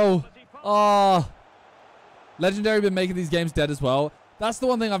as well. Ah. Legendary been making these games dead as well. That's the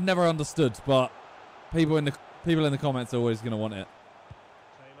one thing I've never understood, but people in the comments are always going to want it.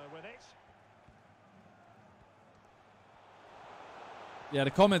 Taylor with it. Yeah,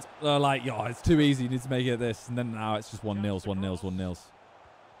 the comments are like, yo, it's too easy. You need to make it this. And then now it's just 1-0, 1-0, 1-0.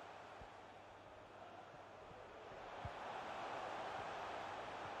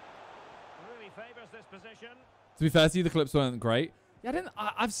 Really favours this position. To be fair to you, the clips weren't great. Yeah,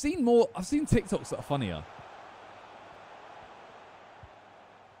 I've seen TikToks that are funnier.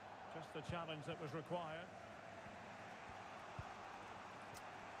 Just the challenge that was required.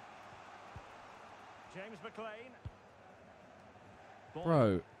 James McLean.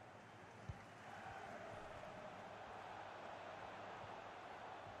 Bro.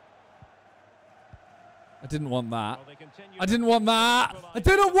 I didn't want that. Well, they continue I didn't want that. I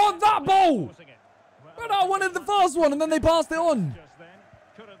didn't want that ball. forcing it. Well, But I wanted the first one and then they passed it on. just then,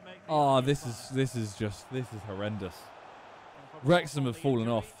 couldn't make the Oh, only this pass. is horrendous. And for Wrexham Bristol, have fallen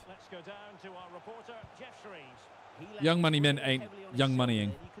the injury. off. Let's go down to our reporter, Jeff Shreves. Young Moneymint ain't young moneying.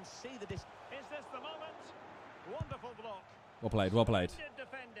 Is this the moment? Wonderful block. Well played, well played. Splendid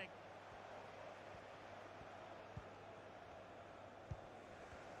defending.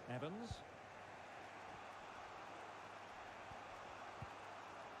 Evans.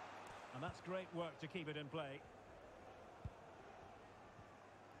 And that's great work to keep it in play.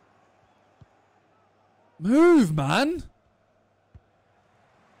 Move, man.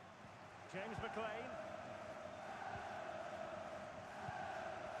 James McLean.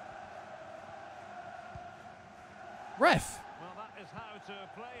 Ref. Well, that is how to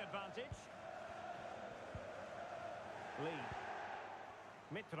play advantage. Lee.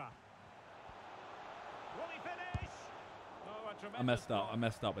 Mitra. Will he finish? Oh, a I tremendous messed up. block. I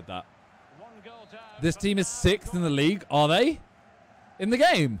messed up with that. One goal down, This but team is now 6th in the league. Are they? In the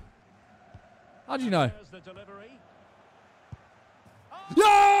game? How do you know? There's the delivery.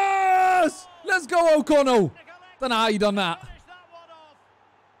 Yes! Let's go, O'Connell. Don't know how you done that. Finish that one off.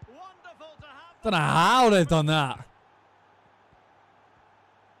 Wonderful to have. Don't know how they've done that.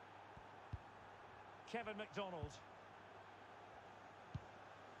 Kevin McDonald.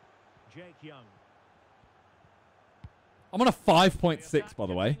 Jake Young. I'm on a 5.6, attack by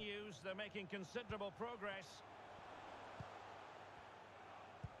the way. continues. They're making considerable progress.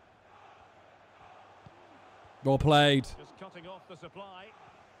 Well played. Just cutting off the supply.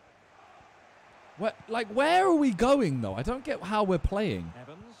 Where are we going, though? I don't get how we're playing.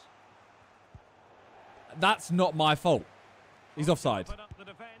 Evans. That's not my fault. He's offside. Open up the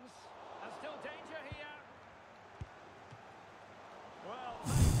defence. And still danger here. Well,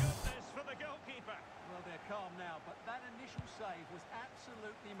 thank goodness for the goalkeeper. Well, they're calm now, but that initial save was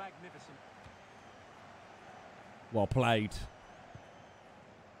absolutely magnificent. Well played.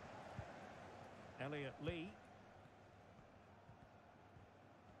 Elliot Lee.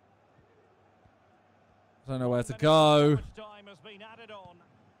 I don't know where to go. Much time has been added on.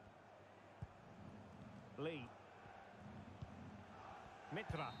 Lee.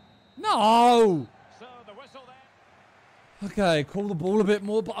 Mitra. No! So the whistle there. Okay, call the ball a bit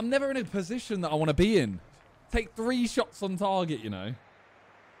more, but I'm never in a position that I want to be in. Take 3 shots on target, you know.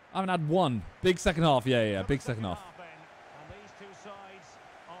 I haven't had one. Big second half. Yeah, big second half. Then. And these two sides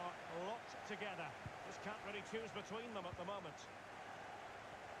are locked together. Just can't really choose between them at the moment.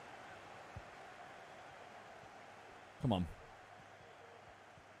 Come on.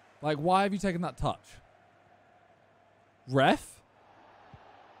 Like, why have you taken that touch? Ref?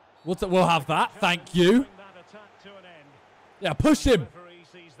 We'll have that. Thank you. Yeah, push him.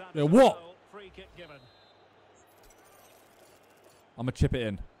 Yeah, what? I'm going to chip it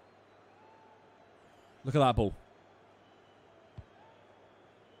in. Look at that ball.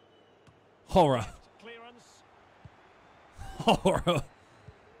 Horror. Horror.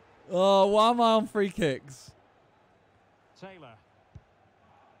 Oh, why am I on free kicks? Taylor.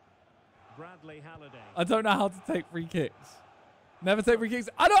 Bradley Halliday. I don't know how to take free kicks. Never take free kicks.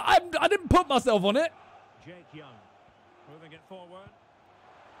 I didn't put myself on it. Jake Young. Moving it forward.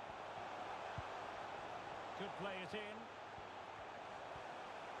 Could play it in.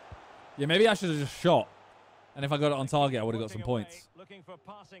 Yeah, maybe I should have just shot. And if I got it on target, I would have got some points. Looking for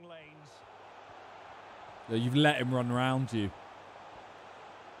passing lanes. Yeah, you've let him run around you.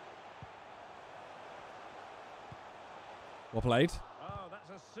 Well played. Oh, that's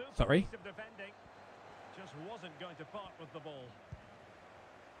a super Sorry. piece of defending. Just wasn't going to part with the ball.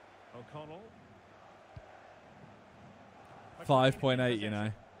 O'Connell. 5.8, you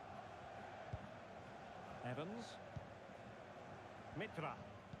know. Evans. Mitra.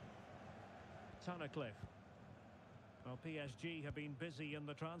 Tunnicliffe. Well, PSG have been busy in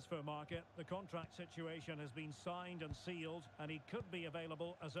the transfer market. The contract situation has been signed and sealed, and he could be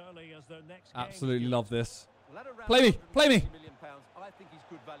available as early as their next game. Absolutely love this. Well, at around Play me, play me. £150 million, I think he's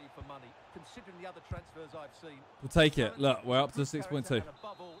good value for money, considering the other transfers I've seen. We'll take it. Look, we're up to Good 6.2. character, and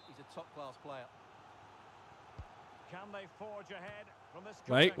above all, he's a top-class player. Can they forge ahead from this?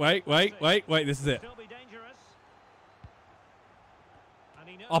 Wait. This is it. Still be dangerous. And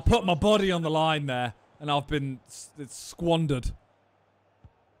he knows I put my body on the line there, and I've been it's squandered.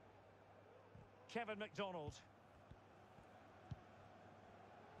 Kevin McDonald.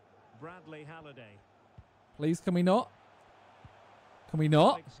 Bradley Halliday. Please, can we not? Can we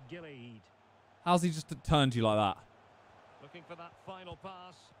not? Alex Gillied. How's he just turned you like that? Looking for that final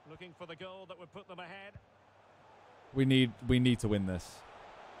pass. Looking for the goal that would put them ahead. We need to win this.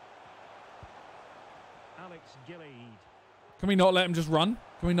 Alex Gillied. Can we not let him just run?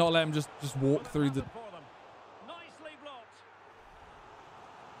 Can we not let him just walk through the... Nicely blocked.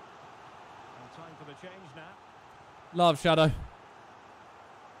 And time for the change now. Love, Shadow.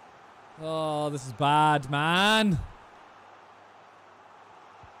 Oh, this is bad, man. Now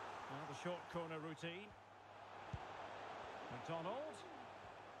the short corner routine. McDonald.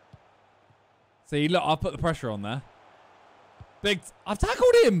 See, look, I've put the pressure on there. I've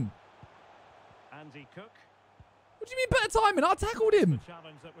tackled him. Andy Cook. What do you mean better timing? I tackled him. The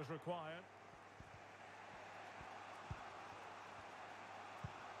challenge that was required.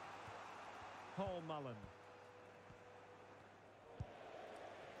 Paul Mullen.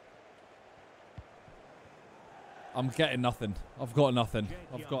 I'm getting nothing. I've got nothing.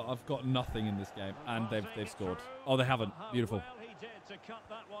 I've got nothing in this game, and they've scored. Oh, they haven't. Beautiful. Well, he did to cut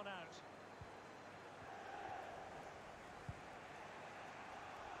that one out.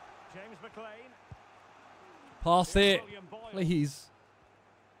 James McLean. Pass it, please.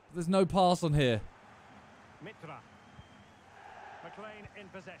 There's no pass on here. Mitra. McLean in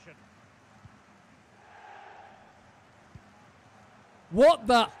possession. What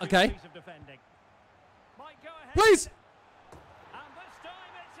the? Okay. Piece of defending. Might go ahead. Please. And this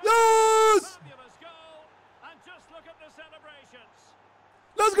time it's a Yes! fabulous goal. And just look at the celebrations.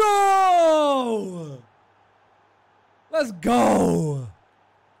 Let's go! Let's go!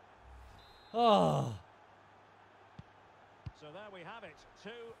 Oh. So there we have it.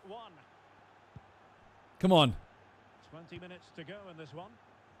 2-1. Come on. 20 minutes to go in this one.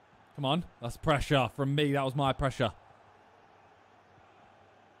 Come on. That's pressure from me. That was my pressure.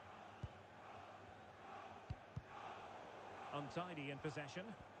 Untidy in possession.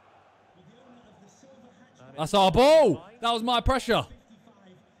 That's our ball. That was my pressure.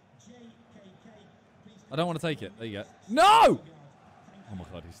 I don't want to take it. There you go. No! Oh my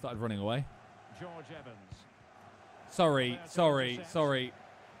God, he started running away. George Evans. Sorry.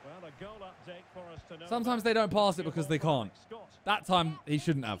 Well, a goal update for us to know. Sometimes they don't pass it because they can't. That time, he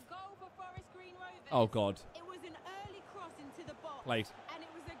shouldn't have. Goal for Forest Green Rovers. Oh, God. It was an early cross into the box. Played. And it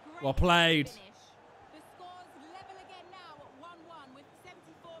was a great Well played. finish. The score's level again now at 1-1 with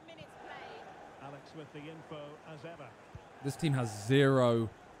 74 minutes played. Alex with the info as ever. This team has zero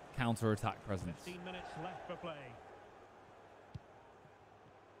counter-attack presence. 15 minutes left for play.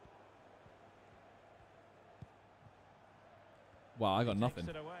 Wow, I got nothing.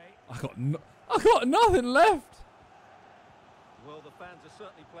 Takes it away. I got nothing left. Well, the fans are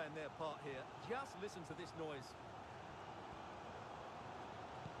certainly playing their part here. Just listen to this noise.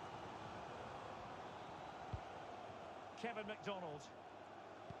 Kevin McDonald.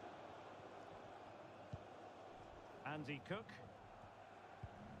 Andy Cook.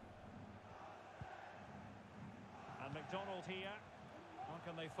 And McDonald here. How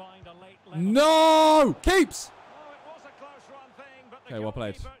can they find a late level? No! Keeps! Oh, it was a close run thing, but the Okay, well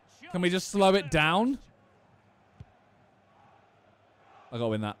played. goalkeeper Can we just slow it down? I gotta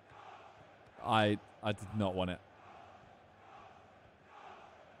win that. I did not want it.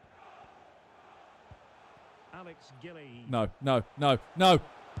 Alex Gilly. No, no, no, no.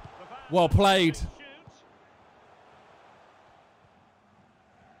 Well played.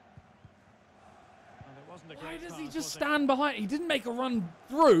 Why does he just stand behind? He didn't make a run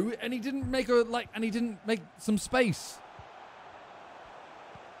through, and he didn't make some space.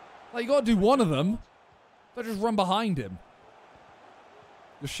 Like, you gotta do one of them. Don't just run behind him.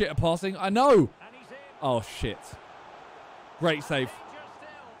 You're shit at passing. I know. Oh shit. Great save.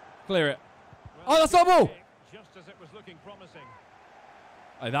 Clear it. Oh, that's our ball. Just as it was looking promising.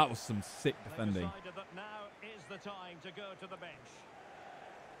 Oh, that was some sick defending. Decided that now is the time to go to the bench.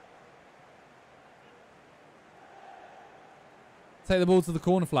 Take the ball to the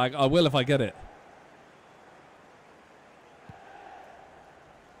corner flag. I will if I get it.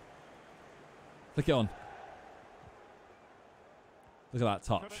 Flick it on. Look at that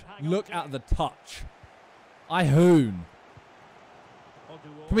touch. Look at the touch. I hoon.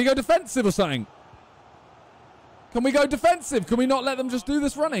 Can we go defensive or something? Can we go defensive? Can we not let them just do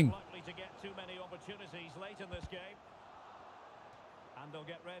this running? Likely to get too many opportunities late in this game. And they'll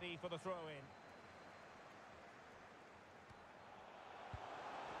get ready for the throw-in.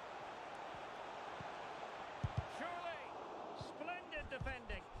 Surely, splendid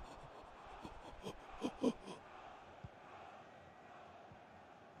defending.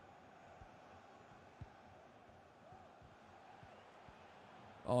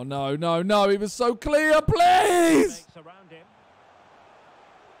 Oh, no, no, no. He was so clear. Please.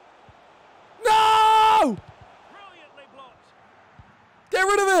 No! Brilliantly blocked. Get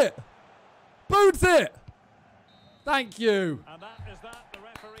rid of it. Boots it. Thank you. And that is that. The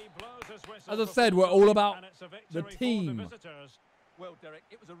referee blows his whistle. As I've said, we're all about and it's a the victory for team. the visitors. Well, Derek,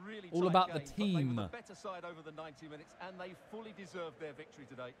 it was a really All tight about game, the but they were team. the better side over the 90 minutes, and they fully deserved their victory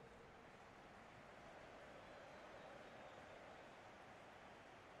today.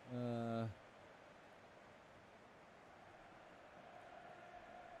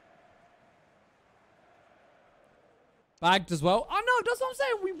 Bagged as well. Oh no, that's what I'm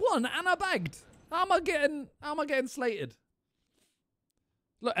saying. We won and I bagged. How am I getting slated?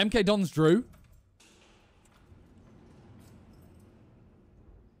 Look, MK Dons drew.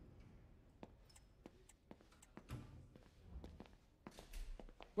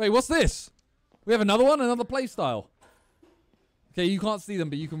 Wait, what's this? We have another one, another play style. Okay, you can't see them,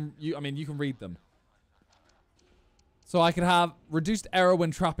 but you can read them. So I could have reduced error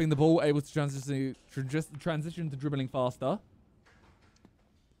when trapping the ball, able to transition to dribbling faster.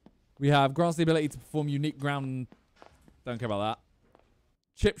 We have grants the ability to perform unique ground. Don't care about that.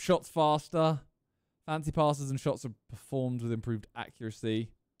 Chip shots faster. Fancy passes and shots are performed with improved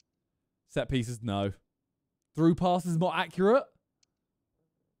accuracy. Set pieces, no. Through passes more accurate.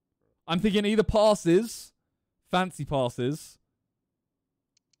 I'm thinking either passes, fancy passes,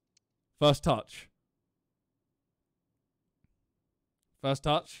 first touch. First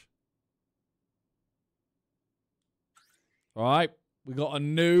touch. All right. We got a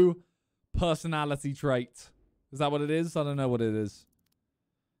new personality trait. Is that what it is? I don't know what it is.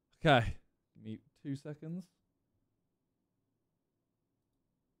 Okay. Give me 2 seconds.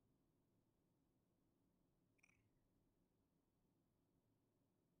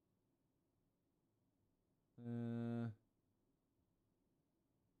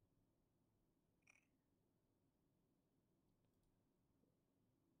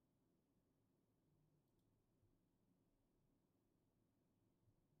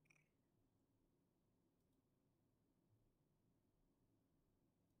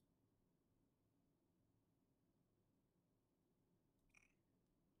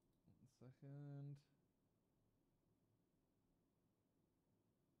 Second.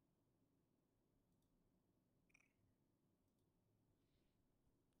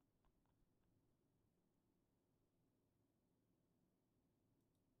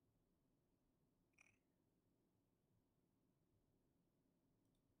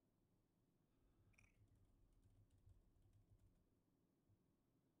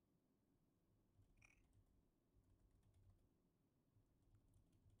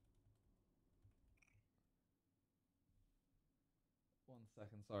 One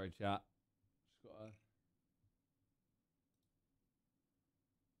second, sorry, chat. Just gotta.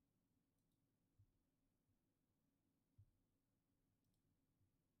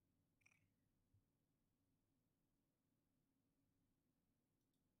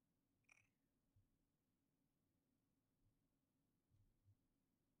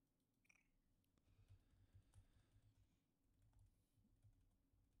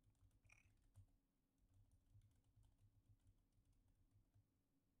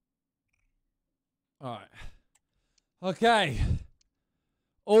 All right. Okay.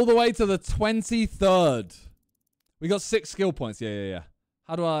 All the way to the 23rd. We got 6 skill points. Yeah.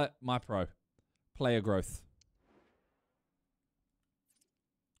 How do I... My pro. Player growth.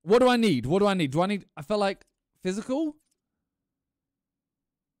 What do I need? Do I need... I feel like physical?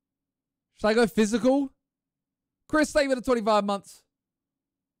 Should I go physical? Chris, stay with the 25 months.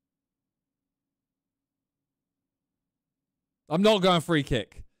 I'm not going free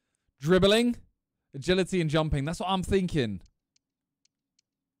kick. Dribbling, agility, and jumping. That's what I'm thinking.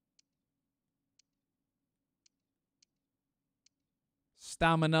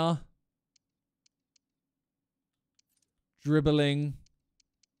 Stamina. Dribbling.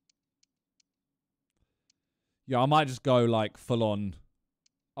 Yeah, I might just go like full on.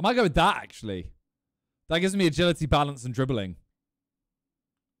 I might go with that actually. That gives me agility, balance, and dribbling.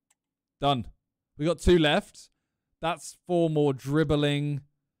 Done. We got 2 left. That's 4 more dribbling,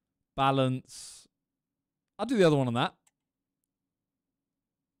 balance. I'll do the other one on that.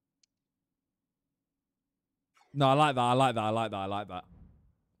 No, I like that.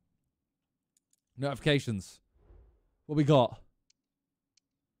 Notifications. What we got?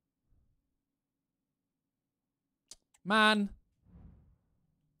 Man.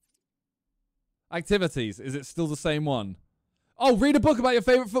 Activities. Is it still the same one? Oh, read a book about your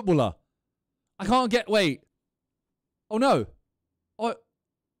favorite footballer. I can't get... Wait. Oh, no. Oh,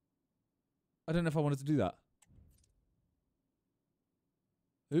 I don't know if I wanted to do that.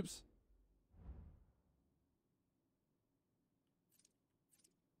 Oops.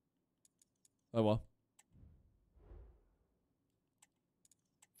 Oh, well.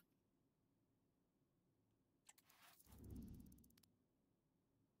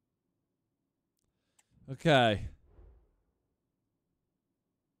 Okay.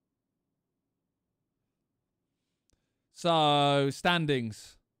 So,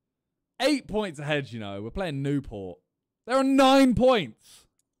 standings. 8 points ahead, you know. We're playing Newport. There are 9 points.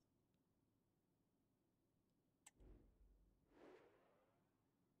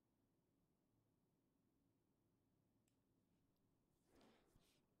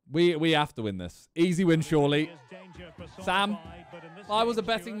 We have to win this. Easy win, surely. Sam, if I was a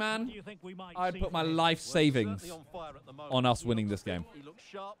betting man, I'd put my life savings on us winning this game.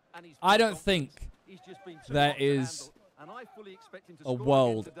 I don't think there is a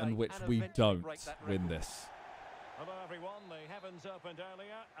world in which we don't win this. Hello everyone, the heavens opened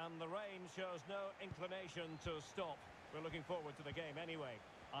earlier and the rain shows no inclination to stop. We're looking forward to the game anyway.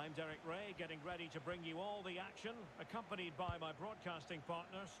 I'm Derek Ray, getting ready to bring you all the action, accompanied by my broadcasting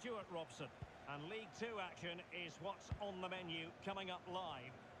partner, Stuart Robson. And League 2 action is what's on the menu coming up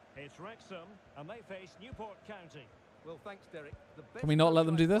live. It's Wrexham, and they face Newport County. Well, thanks, Derek. Can we not let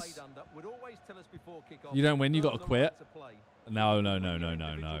them do this? You don't win, you got to quit. No.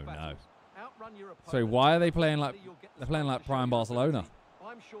 Sorry, why are they playing like... They're playing like Prime Barcelona.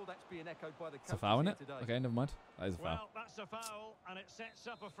 I'm sure that's being echoed by the it's a foul, isn't it? Okay, never mind. That is a foul. Well, that's a foul, and it sets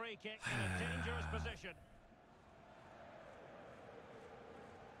up a free kick in a dangerous position.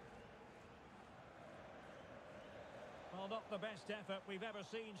 Well, not the best effort we've ever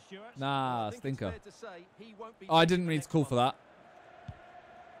seen, Stuart. Nah, stinker. Oh, I didn't need to call for that.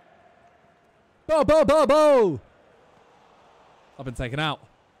 Bo! I've been taken out.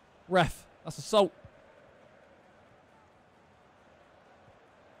 Ref, that's assault.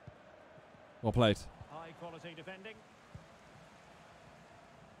 Well played. High quality defending.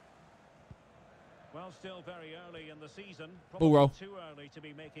 Well, still very early in the season. Ball roll. Too early to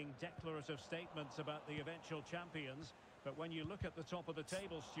be making declarative statements about the eventual champions. But when you look at the top of the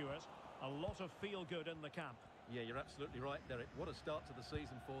table, Stuart, a lot of feel-good in the camp. Yeah, you're absolutely right, Derek. What a start to the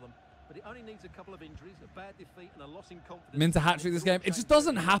season for them. But it only needs a couple of injuries, a bad defeat, and a loss in confidence. Minter hat-trick this game. It just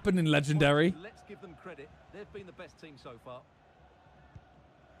doesn't happen in Legendary. Let's give them credit. They've been the best team so far.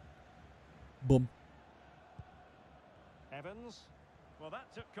 Boom. Evans. Well,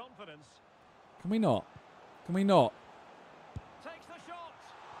 that took confidence. Can we not? Takes the shot.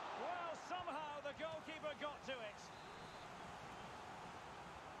 Well, somehow the goalkeeper got to it.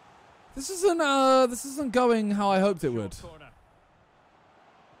 This isn't going how I hoped it would. Corner.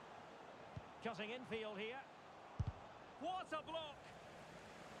 Cutting infield here. What a block.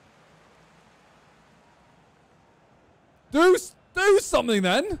 Do something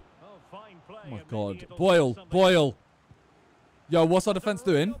then. Oh my God. Boyle. Yo, what's our defense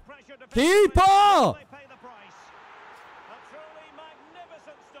doing? Keeper!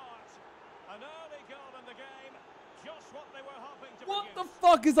 What the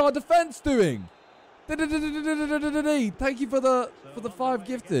fuck is our defense doing? Thank you for the 5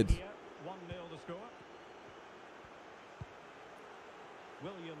 gifted. 1-0 the score.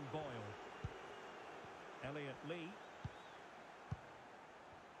 William Boyle. Lee.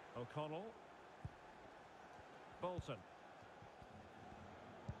 O'Connell. Bolton.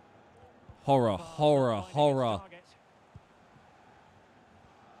 Horror, horror, horror.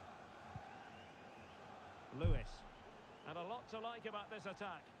 Lewis. And a lot to like about this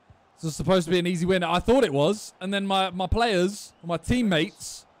attack. This is supposed to be an easy win. I thought it was. And then my players, my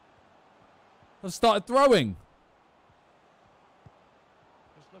teammates, have started throwing.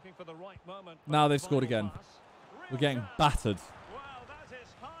 Just looking for the right moment. Now they've scored again. We're getting battered. Wow, that is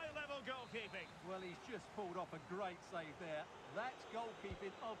high-level goalkeeping. Well, he's just pulled off a great save there. That's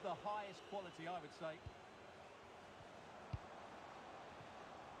goalkeeping of the highest quality, I would say.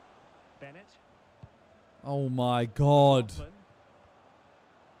 Bennett. Oh my God.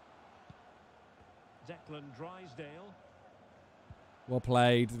 Declan Drysdale. Well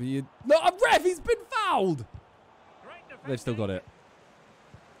played. No, ref, he's been fouled. They've still got it.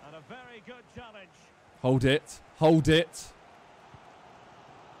 And a very good challenge. Hold it. Hold it.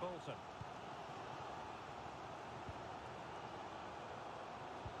 Bolton.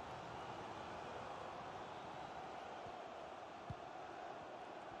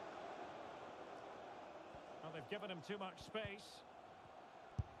 Well, they've given him too much space.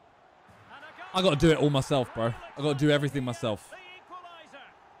 I got to do it all myself, bro. I got to do everything myself.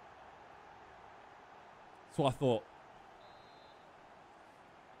 That's what I thought.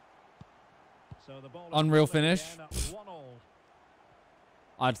 So the ball Unreal finish. again, 1-1.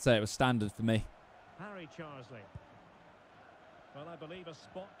 I'd say it was standard for me. Harry Charsley. Well, I believe a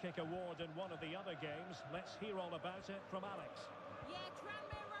spot kick award in one of the other games. Let's hear all about it from Alex. Yeah,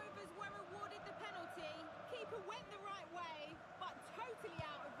 Tranmere Rovers were awarded the penalty. Keeper went the right way, but totally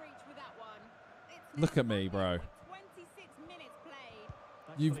out of reach with that one. Look at me, bro. 26 minutes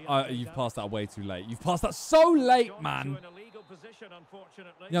played. You've passed that way too late. You've passed that so late, man.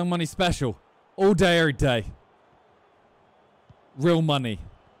 Young Money special. All day, every day. Real money.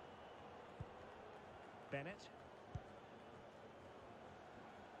 Bennett.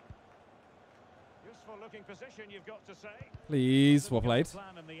 Useful looking position, you've got to say. Please, well played.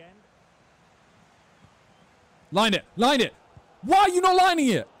 Line it. Line it. Why are you not lining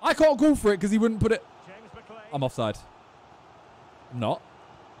it? I can't call for it because he wouldn't put it. I'm offside. I'm not.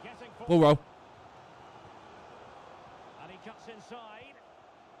 Ball roll. And he cuts inside.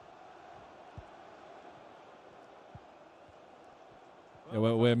 Yeah,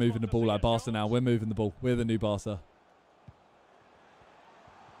 we're moving the ball like Barca now. We're moving the ball. We're the new Barca.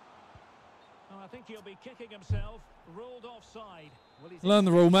 Oh, I think he'll be kicking himself. Ruled offside. Well, Learn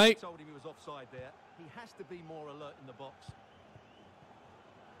the rule, mate. Told him he was offside there. He has to be more alert in the box.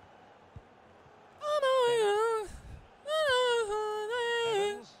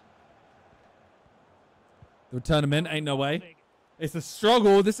 The return him in, ain't no way. It's a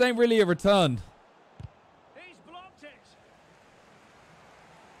struggle. This ain't really a return. He's blocked it.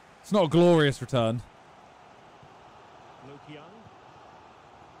 It's not a glorious return. Luke Young.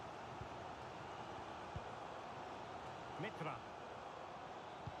 Mitra.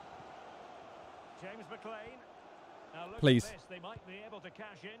 James McLean. Now look Please. at this. They might be able to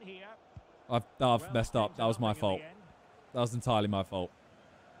cash in here. I've messed up. That was my fault. That was entirely my fault.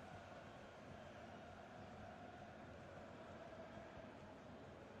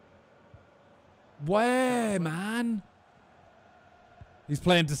 Where, man? He's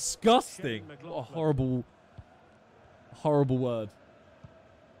playing disgusting. What a horrible, horrible word.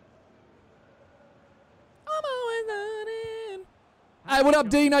 I'm always running. Hey, what up,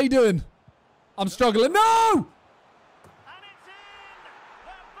 Dean? How you doing? I'm struggling. No! And it's in!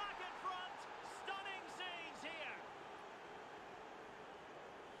 They're back in front. Stunning scenes here.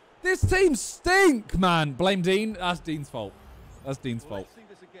 This team stink, man. Blame Dean. That's Dean's fault. That's Dean's fault. Let's see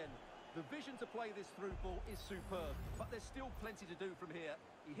this again. The vision to play this through ball is superb, but there's still plenty to do from here.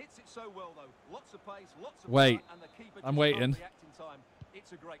 He hits it so well, though. Lots of pace, lots of Wait. power, and the keeper I'm just waiting. can't react in time.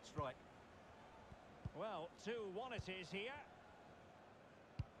 It's a great strike. Well, 2-1 it is here.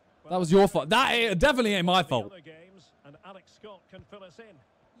 That was your fault. That definitely ain't my fault. Other games, and Alex Scott can fill us in.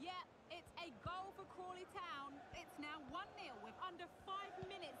 Yeah, it's a goal for Crawley Town. It's now 1-0 with under 5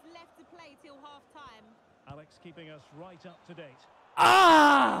 minutes left to play till half-time. Alex keeping us right up to date.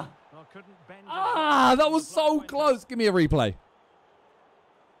 Ah! Well, couldn't bend Ah, that was so close. Give me a replay.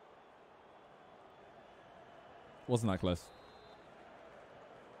 Wasn't that close.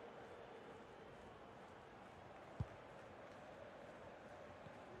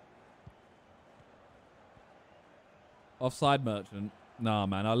 Offside merchant. Nah,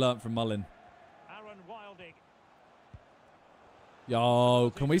 man. I learnt from Mullin. Aaron Wilding.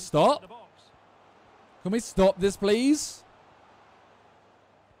 Yo, can we stop? Can we stop this, please?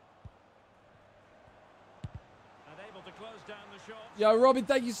 Yo, Robbie,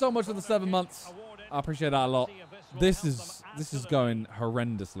 thank you so much for the 7 months. I appreciate that a lot. This is going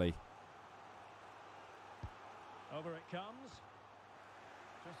horrendously. Over it comes.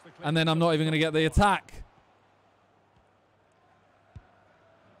 And then I'm not even going to get the attack.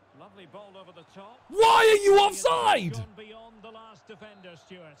 Lovely ball over the top. Why are you offside? Beyond the last defender,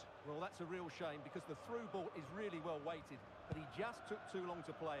 Stuart. Well, that's a real shame because the through ball is really well weighted, but he just took too long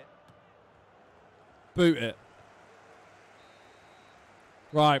to play it. Boot it.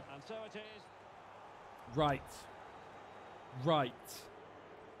 Right. And so it is. Right. Right.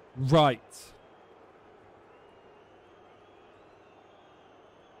 Right.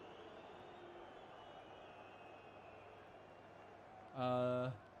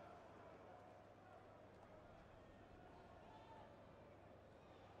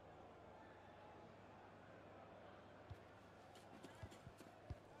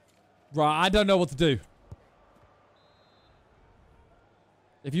 Right, I don't know what to do.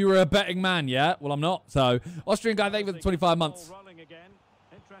 If you were a betting man, yeah? Well, I'm not. So, Austrian guy, thank you for the 25 months.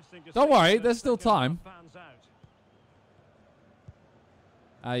 Don't worry, there's still time.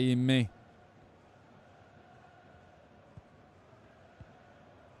 Aye, me.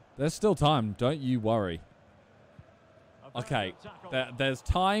 There's still time. Don't you worry. Okay, there's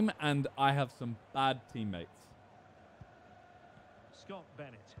time, and I have some bad teammates. Scott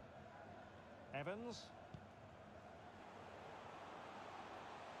Bennett. Evans.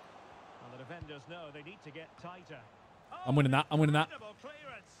 And the defenders know they need to get tighter. Oh, I'm winning that. I'm winning that.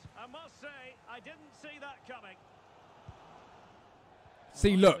 Clearance. I must say, I didn't see that coming.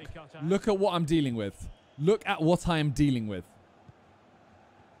 See, look. Look at what I'm dealing with. Look at what I am dealing with.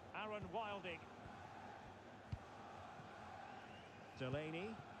 Aaron Wilding.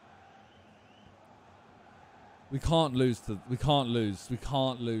 Delaney. We can't lose to. We can't lose. We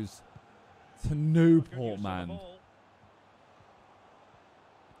can't lose to Newport, man.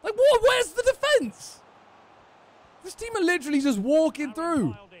 Like what? Where's the defense? This team are literally just walking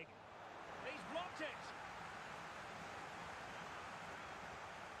through. He's blocked it.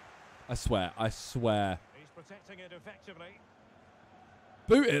 I swear. I swear. He's protecting it effectively.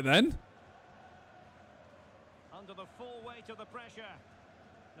 Boot it then. Under the full weight of the pressure.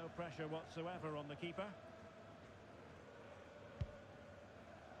 No pressure whatsoever on the keeper.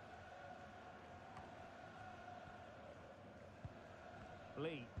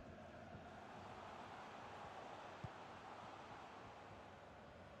 Lee.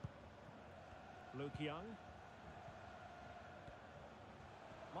 Luke Young.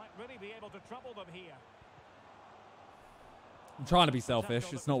 Might really be able to trouble them here. I'm trying to be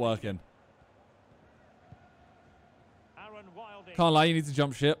selfish. It's not working. Aaron Wilding. Can't lie, you need to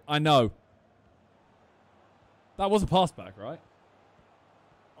jump ship. I know. That was a pass back, right?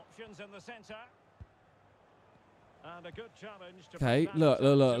 Options in the centre. And a good challenge to Okay, look.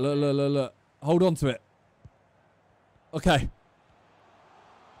 Hold on to it. Okay.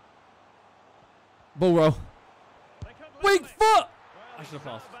 Ball roll. Weak foot! I should have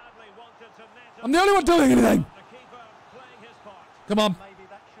passed. I'm the only one doing anything. Come on. Maybe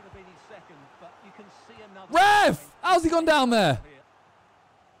that should have been his second, but you can see another. Ref! How's he gone down there?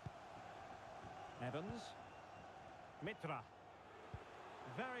 Evans. Mitra.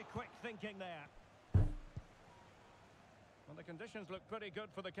 Very quick thinking there. Well, the conditions look pretty good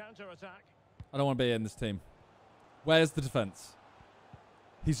for the counter-attack. I don't want to be in this team. Where's the defense?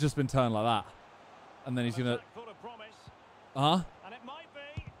 He's just been turned like that. And then he's going to... Uh-huh. And it might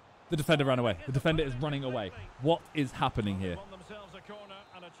be. The defender ran away. The defender is running away. What is happening here?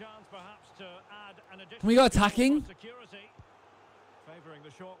 Can we go attacking? Favoring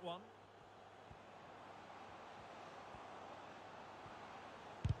the short one.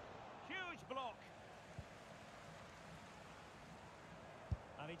 Huge block.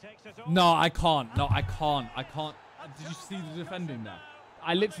 And he takes it on. No, I can't. No, I can't. I can't. Did you see the defending there?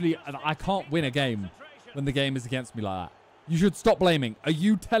 I can't win a game when the game is against me like that. You should stop blaming. Are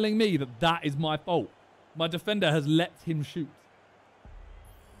you telling me that that is my fault? My defender has let him shoot.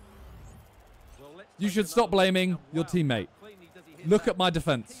 You should stop blaming your teammate. Look at my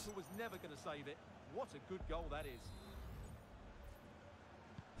defense. Keeper was never going to save it. What a good goal that is.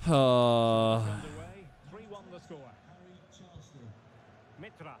 3-1 the score.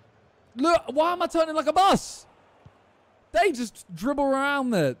 Mitra. Look, why am I turning like a bus? They just dribble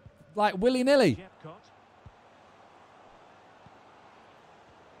around there like willy-nilly.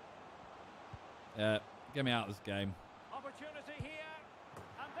 Yeah, get me out of this game. Opportunity here,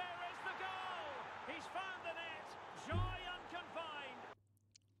 and there is the goal. He's found the net. Joy unconfined.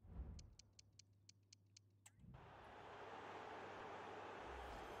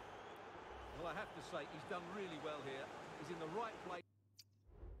 Well, I have to say, he's done really well here. He's in the right place.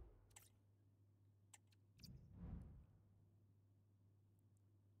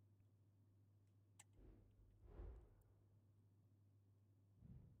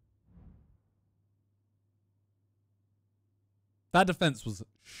 That defense was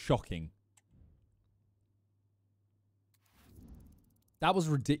shocking. That was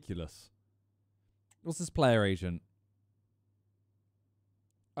ridiculous. What's this player agent?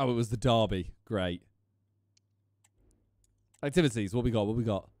 Oh, it was the derby. Great. Activities. What we got? What we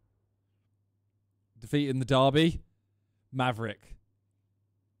got? Defeating the derby. Maverick.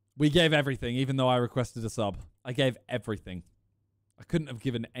 We gave everything, even though I requested a sub. I gave everything. I couldn't have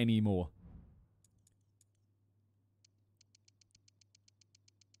given any more.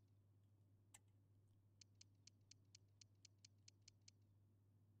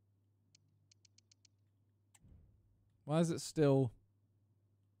 Why is it still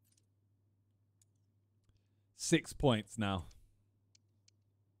 6 points now?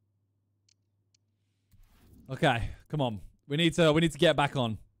 Okay, come on. We need to get back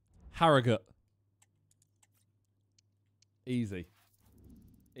on. Harrogate. Easy.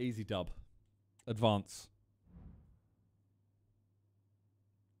 Easy dub. Advance.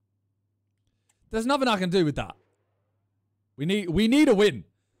 There's nothing I can do with that. We need a win.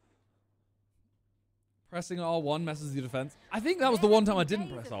 Pressing R1 messes the defense. I think that was the one time I didn't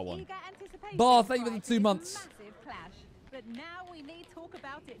press R1. Bar, thank you for the 2 months. Clash, but now we need talk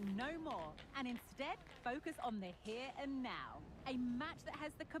about it no more, and instead focus on the here and now. A match that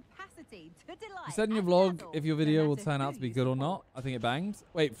has the capacity to delight. You said in your vlog if your video will turn out to be good or not. I think it banged.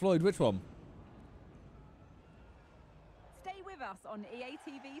 Wait, Floyd, which one? Stay with us on EA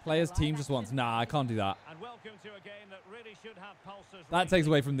TV. Players team just once. Nah, I can't do that. And welcome to a game that really should have pulses. That takes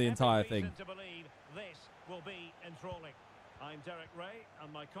away from the entire thing. To believe this will be enthralling. I'm Derek Ray,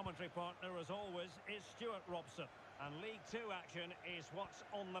 and my commentary partner, as always, is Stuart Robson. And League 2 action is what's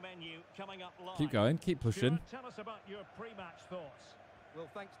on the menu coming up live. Keep going, keep pushing. Stuart, tell us about your pre-match thoughts. Well,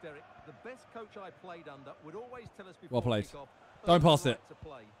 thanks, Derek. The best coach I played under would always tell us before Well played. kickoff, Don't pass it. to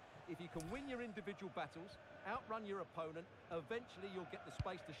play. If you can win your individual battles, outrun your opponent, eventually you'll get the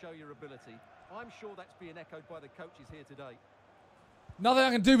space to show your ability. I'm sure that's being echoed by the coaches here today. Nothing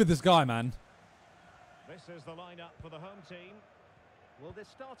I can do with this guy, man. This is the lineup for the home team. Well, they're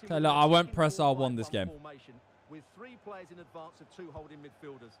starting. Okay, with look, a I won't attacking press 4-5-1 R1 this game. formation with 3 players in advance of 2 holding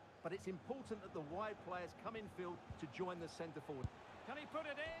midfielders. But it's important that the wide players come in field to join the centre forward. Can he put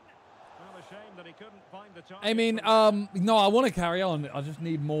it in? Well, a shame that he couldn't find the target. I mean, no, I want to carry on. I just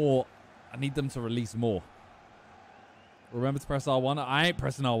need more. I need them to release more. Remember to press R1. I ain't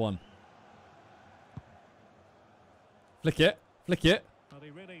pressing R1. Flick it. Flick it. Well,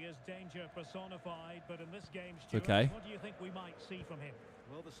 he really is danger personified, but in this game, It's Stuart, okay. what do you think we might see from him?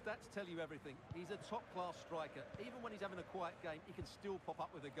 Well, the stats tell you everything. He's a top-class striker. Even when he's having a quiet game, he can still pop up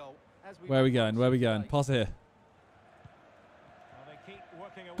with a goal. Where are we going? Where are we going? Pass it here. Well, they keep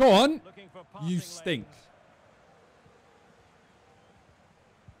working away, Go on. looking for You passing stink. lanes.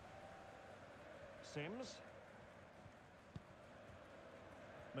 Sims.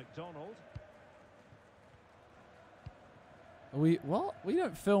 McDonald. What? We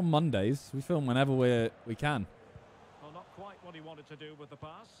don't film Mondays. We film whenever we can. Well, not quite what he wanted to do with the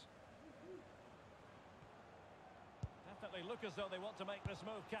pass. Definitely look as though they want to make this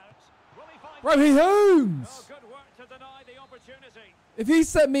move count. Will he find Bro, he Oh, hoons! good work to deny the opportunity. If he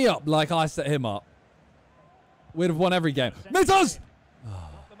set me up like I set him up, we'd have won every game. Mitters!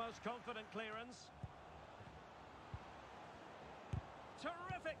 Not the most confident clearance.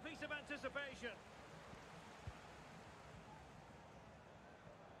 Terrific piece of anticipation.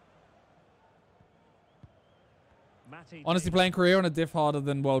 Matty Honestly, Davis. playing career on a diff harder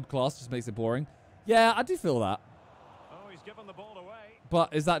than world class just makes it boring. Yeah, I do feel that. Oh, he's given the ball away.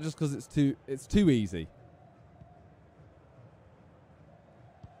 But is that just because it's too easy?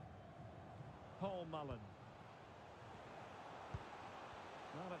 Paul Mullen.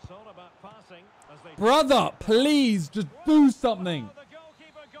 Well, it's all about passing as they Brother, please just do something. Oh, the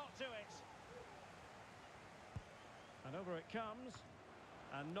goalkeeper got to it. And over it comes.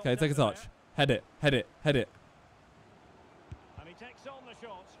 And knocked Okay, take a out touch. there. Head it, head it, head it. And he takes on the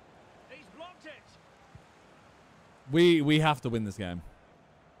shot. He's blocked it. We have to win this game.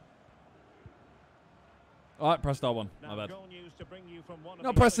 All right, press that one. Now, My bad. goal news to bring you from one of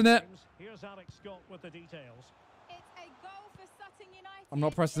Not the pressing other it. games. Here's Alex Scott with the details. It's a goal for Sutton United. I'm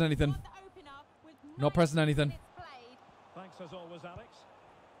not pressing anything. It's the opener with Not pressing 90 anything. minutes played. Thanks as always, Alex.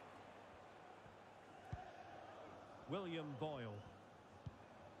 William Boyle.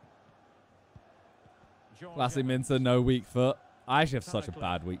 George Classic Evans. Minter, no weak foot. I actually have such a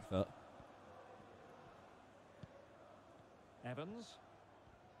bad weak foot. Evans.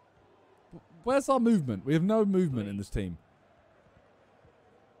 Where's our movement? We have no movement in this team.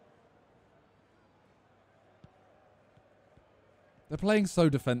 They're playing so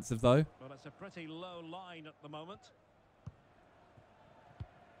defensive, though. Well, it's a pretty low line at the moment.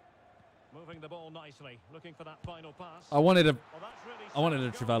 Moving the ball nicely, looking for that final pass. I wanted a Well,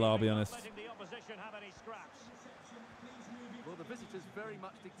 Trivela, I'll be honest. letting the opposition have any scraps. Well, the visitors very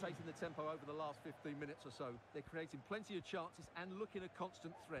much dictating the tempo over the last 15 minutes or so. They're creating plenty of chances and looking a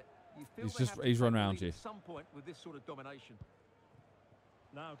constant threat. You feel He's run around you. at some point with this sort of domination.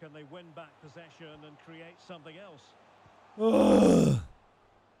 Now can they win back possession and create something else?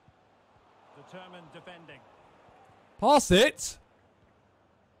 Determined defending. Pass it.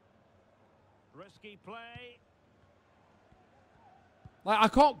 Risky play. Like, I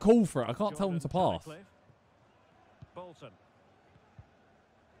can't call for it. I can't tell them to pass. Bolton.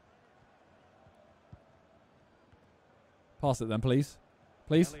 Pass it then, please.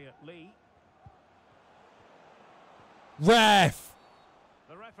 Please. Elliot Lee. Ref!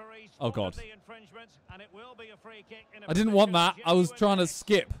 The referee Oh, God. spotted the infringement, and it will be a free kick in a I didn't want that. position I was genuine trying to risk.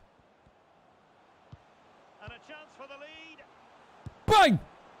 skip. And a chance for the lead. Bang!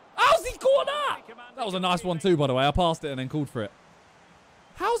 How's he caught that? That was a nice one too, by the way. I passed it and then called for it.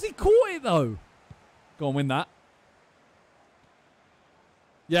 How's he caught it, though? Go on, win that.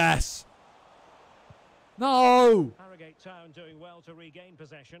 Yes. No. Harrogate Town doing well to regain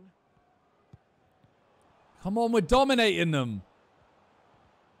possession. Come on, we're dominating them.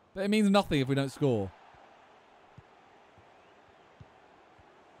 But it means nothing if we don't score.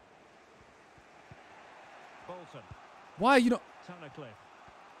 Bolton. Why are you not... Tunnicliffe.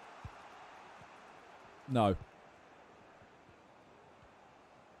 No.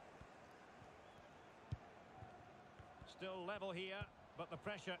 Still level here, but the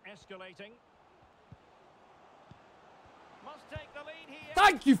pressure escalating. Must take the lead here.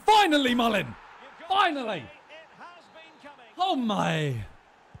 Thank you. Finally, Mullin. You've got Finally. to say it has been coming. Oh, my.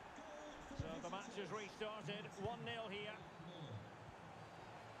 So the match has restarted. 1-0 here.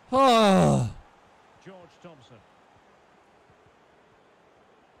 Ah. George Thompson.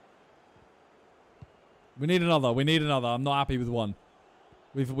 We need another. We need another. I'm not happy with one.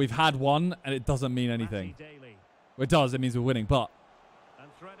 We've had one, and it doesn't mean anything. Matty Daly. Well, it does. It means we're winning, but... And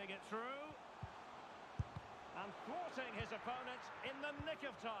threading it through. And thwarting his opponent in the nick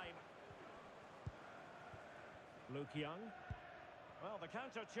of time. Luke Young. Well, the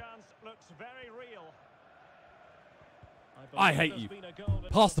counter chance looks very real. I hate you.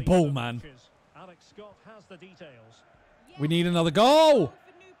 Pass the ball, man. Alex Scott has the details. We need another goal.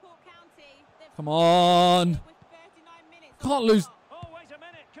 Come on. Can't lose. Oh, wait a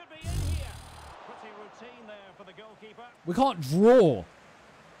minute. Could be in here. Pretty routine there for the goalkeeper. We can't draw.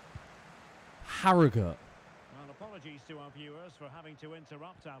 Harrogate. Well, apologies to our viewers for having to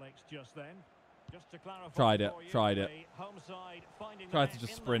interrupt Alex just then. Just to clarify Tried it. for you, Tried it. the home side finding the Tried to net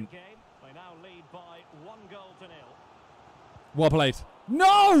just in that sprint. game. They now lead by 1-0. Well played.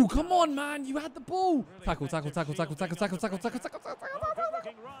 No, come on, man. You had the ball. Really Tackle, tackle, effective tackle, tackle, tackle, tackle, shielding tackle, tackle, under tackle, tackle, pressure. tackle, Well, tackle.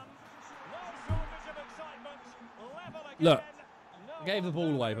 good-looking run. No shortage of excitement. Level again. Look, No I gave the ball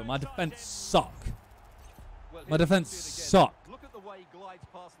wonder away, they're but my defense excited. suck. Well, My here we defense see it again. suck. Look at the way he glides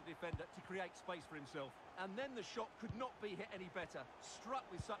past the defender to create space for himself. And then the shot could not be hit any better. Struck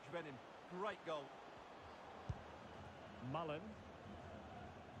with such venom. Great goal. Mullen.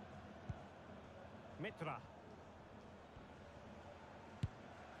 Mitra.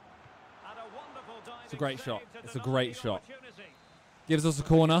 And a wonderful diving It's a great save shot. to It's a deny great the shot. opportunity. Gives us a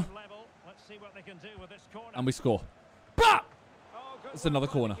corner, Level. Let's see what they can do with this corner. and we score. Bah! Oh, good It's work another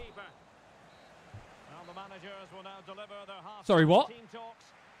by the corner. keeper. Now the managers will now deliver their half Sorry, what? team talks.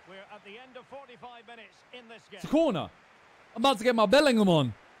 We're at the end of 45 minutes in this game. It's a corner. I'm about to get my Bellingham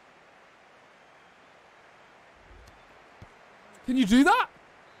on. Can you do that?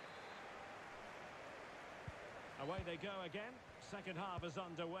 Away they go again. Second half is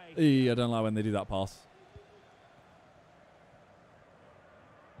underway. I don't like when they do that pass.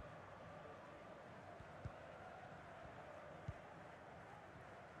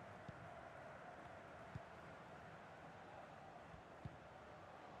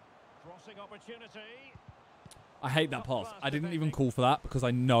 Crossing opportunity. I hate that pass. I didn't even call for that because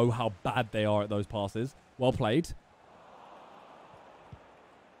I know how bad they are at those passes. Well played.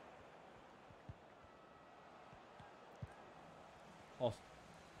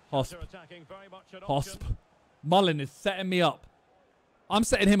 Hosp. Attacking very much an Hosp. option. Mullin is setting me up. I'm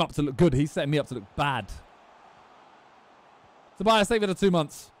setting him up to look good. He's setting me up to look bad. Tobias, save it for 2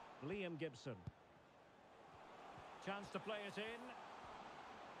 months. Liam Gibson. Chance to play it in.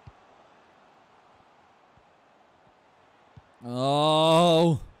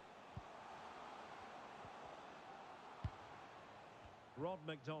 Oh. Rod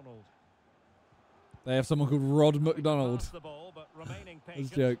McDonald. They have someone called Rod McDonald. Passed the ball, but remaining Those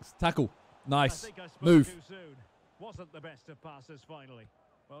patient. jokes. Tackle. I Nice. think I spoke Move. too soon. Wasn't the best of passes finally.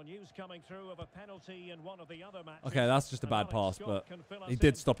 Well, news coming through of a penalty in one of the other matches. Okay, that's just a bad pass, but he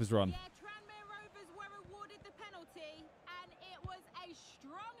did stop his run. Yeah, Tranmere Rovers were awarded the penalty, and it was a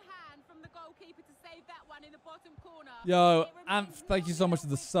strong hand from the goalkeeper to save that one in the bottom corner. Yo, Anth, thank you so much for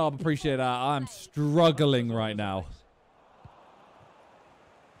the sub. Appreciate that. I'm struggling right now.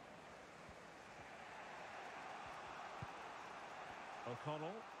 O'Connell.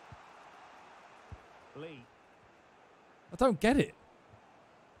 Lee. I don't get it.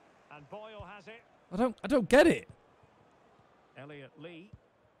 And Boyle has it. I don't get it. Elliot Lee.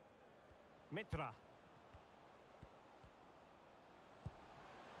 Mitra.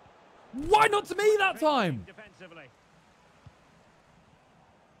 Why not to me that time? Defensively.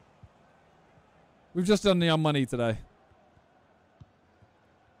 We've just done the money today.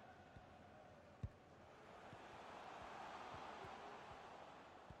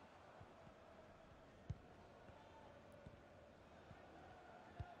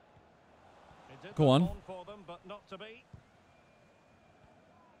 Go on. For them, but not to be.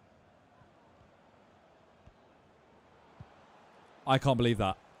 I can't believe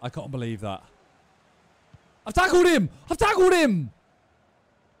that. I can't believe that. I've tackled him! I've tackled him!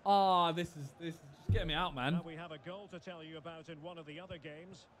 Ah, this is just getting me out, man. Now we have a goal to tell you about in one of the other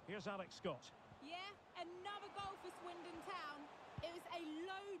games. Here's Alex Scott. Yeah, another goal for Swindon Town. It was a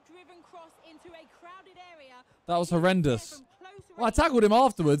low-driven cross into a crowded area. That was horrendous. Well, I tackled him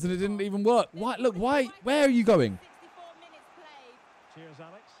afterwards and it didn't even work. Why? Look, why? Where are you going? 64 minutes played. Cheers,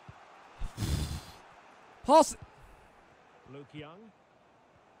 Alex. Pass. Luke Young.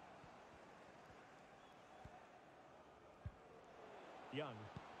 Young.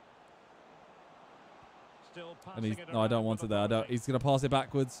 Still And he's, passing it no, I don't around want it with there. I don't. authority. He's going to pass it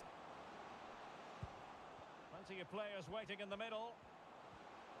backwards. Plenty of players waiting in the middle.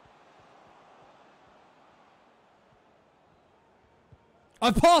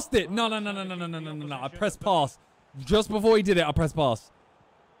 I passed it. No. I pressed pass. Just before he did it, I pressed pass.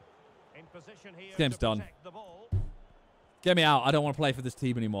 In position here This game's to done. protect the ball. Get me out. I don't want to play for this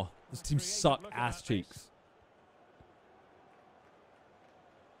team anymore. This team suck ass cheeks.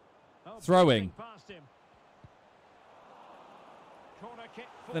 Oh, Throwing. past him. Corner kick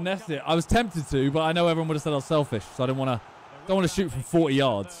Then that's it. I was tempted to, but I know everyone would have said I was selfish, so I don't want to shoot from 40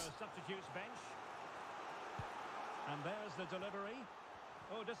 yards. Substitutes bench. And there's the delivery.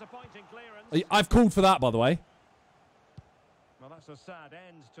 Oh, disappointing clearance. I've called for that, by the way. Well, that's a sad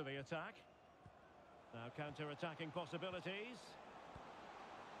end to the attack. Now counter-attacking possibilities.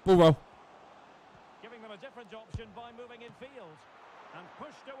 Ball roll. Giving them a different option by moving in field. And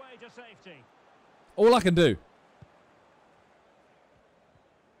pushed away to safety. All I can do.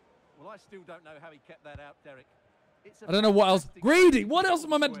 Well, I still don't know how he kept that out, Derek. It's a I don't know what else. fantastic Greedy. What else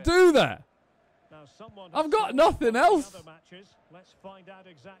am I meant to do there? Now someone I've got has nothing scored in else. the other matches. Let's find out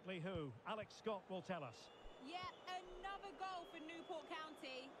exactly who. Alex Scott will tell us. Yeah, another goal for Newport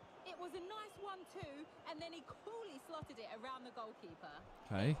County. It was a nice 1-2, and then he coolly slotted it around the goalkeeper.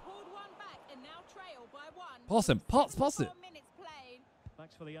 Okay. Pulled one back and now trail by one. Pass him. Pass it. 74 minutes played.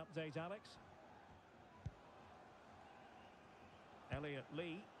 Thanks for the update, Alex. Elliot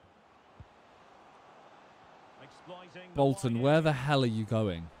Lee. Exploiting the Bolton, wide where area. the hell are you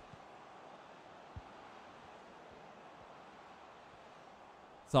going?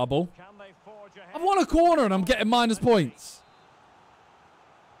 Sable. Can they forge ahead? I've won a corner and I'm getting minus points.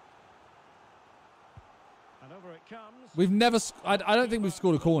 And over it comes. We've never. I don't think we've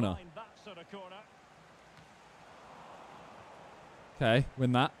scored a corner. Find that sort of corner. Okay,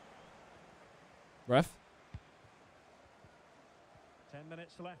 win that. Ref. 10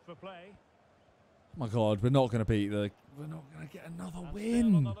 minutes left for play. Oh my God, we're not going to beat the. We're not going to get another And still on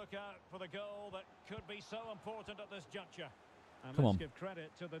win. the lookout for the goal that could be so important at this juncture. And Come let's on. give credit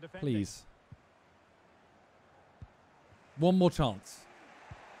to the defending. Please. One more chance.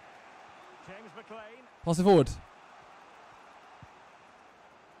 James McLean. Pass it forward.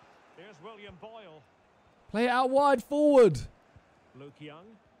 Here's William Boyle. Play it out wide forward. Luke Young.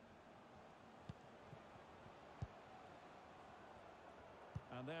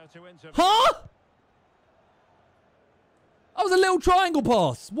 And there to intervene. Huh? That was a little triangle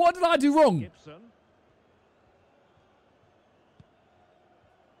pass. What did I do wrong? Gibson.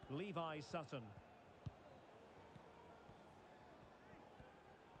 Levi Sutton.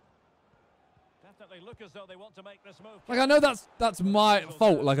 Definitely look as though they want to make this move. Like, I know that's my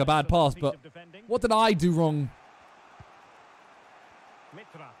fault, like a bad pass, but what did I do wrong?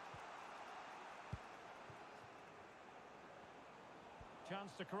 Mitra.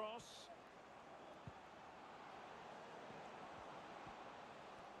 Chance to cross.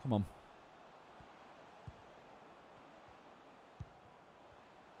 Come on.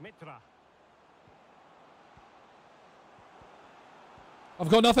 Mitra. I've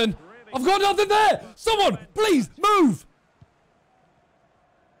got nothing. I've got nothing there. Someone, please move.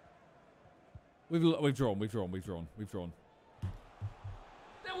 We've drawn.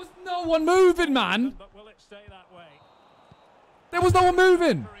 There was no one moving, man. But will it stay that way? There was no one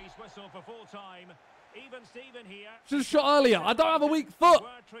moving. Referee's whistle for full time. Even Steven here. Should have shot earlier. I don't have a weak foot. Were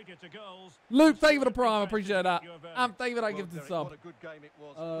treated to goals. Luke, thank you for the prime. I appreciate that. And David, I give the Derek, sub. what a good game it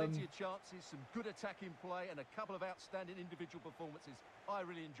was. Plenty of chances, some good attacking play, and a couple of outstanding individual performances. I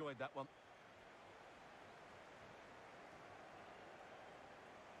really enjoyed that one.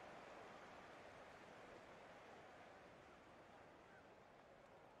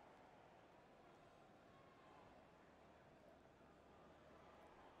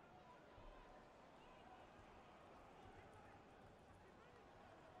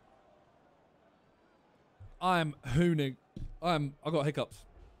 I'm hooning. I got hiccups.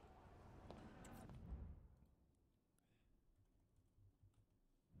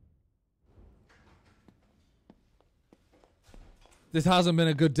 This hasn't been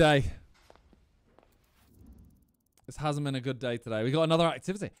a good day. This hasn't been a good day today. We got another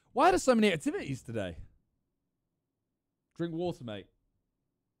activity. Why are there so many activities today? Drink water, mate.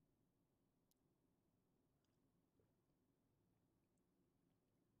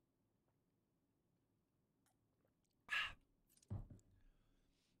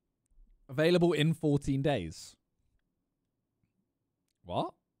 Available in 14 days.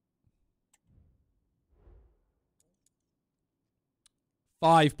 What?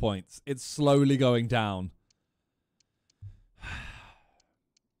 5 points. It's slowly going down.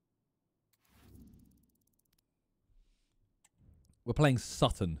 We're playing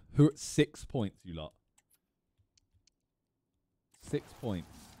Sutton, who are at 6 points, you lot. 6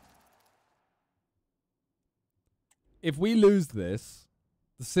 points. If we lose this,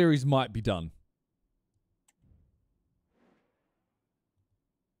 the series might be done.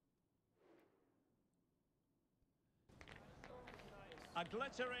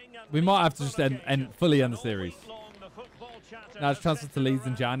 We might have to just fully end the series. Now it's transferred to Leeds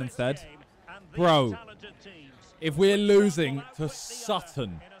and Jan instead. Bro, if we're losing to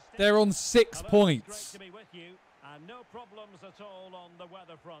Sutton, they're on 6 points. And no problems at all on the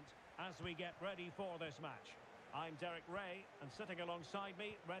weather front as we get ready for this match. I'm Derek Ray, and sitting alongside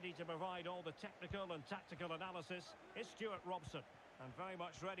me, ready to provide all the technical and tactical analysis, is Stuart Robson, and very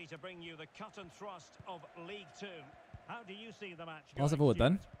much ready to bring you the cut and thrust of League Two. How do you see the match going, Pass it forward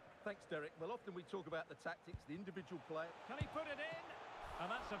then. Thanks, Derek. Well, often we talk about the tactics, the individual play. Can he put it in?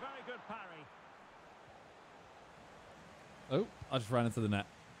 And that's a very good parry. Oh, I just ran into the net.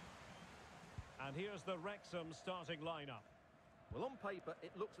 And here's the Wrexham starting lineup. Well, on paper,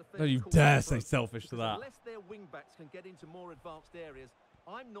 it looks a Don't you dare say selfish to that. Unless their wing-backs can get into more advanced areas,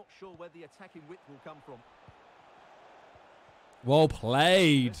 I'm not sure where the attacking width will come from. Well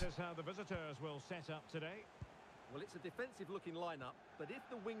played. This is how the visitors will set up today. Well, it's a defensive-looking lineup, but if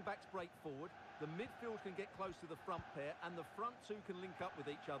the wing-backs break forward, the midfield can get close to the front pair, and the front two can link up with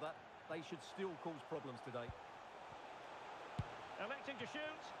each other, they should still cause problems today. Electing to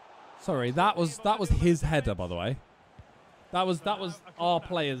shoot. Sorry, that was his header, by the way. That was our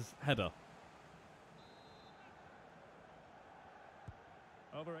player's header.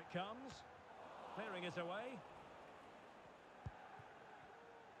 Over it comes. Clearing it away.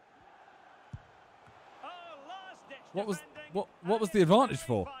 Oh, last-ditch What was the advantage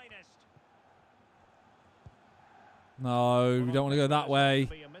for? No, we don't want to go that way.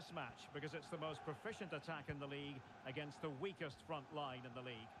 Be a mismatch because it's the most proficient attack in the league against the weakest front line in the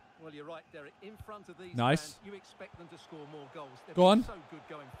league. Well, you're right, Derek. In front of these nice. fans, you expect them to score more goals. They've Go on. So good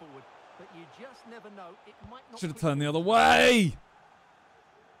going forward, but you just never know. It might not. Should have turned the other way.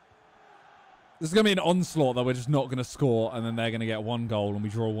 This is going to be an onslaught that we're just not going to score, and then they're going to get 1 goal, and we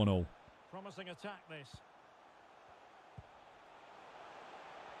draw 1-1. Promising attack this.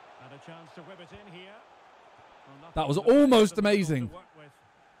 And a chance to whip it in here. Well, that was almost amazing.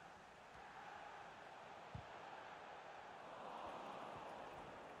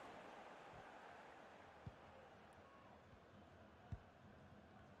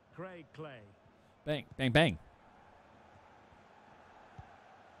 Craig Clay. Bang, bang, bang.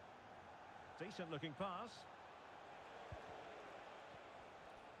 Decent looking pass.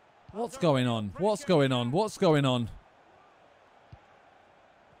 What's going on? What's going on? What's going on?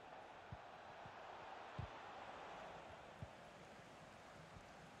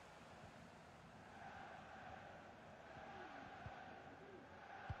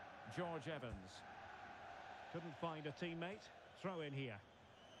 George Evans. Couldn't find a teammate. Throw in here.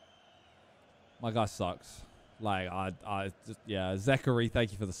 My guy sucks. Like, yeah, Zachary,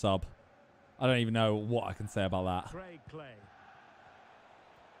 thank you for the sub. I don't even know what I can say about that. Clay.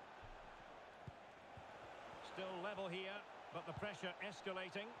 Still level here, but the pressure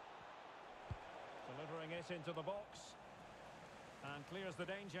escalating. Delivering it into the box. And clears the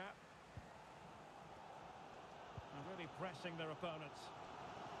danger. And really pressing their opponents.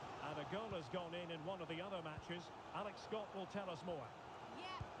 And a goal has gone in one of the other matches. Alex Scott will tell us more. Yeah,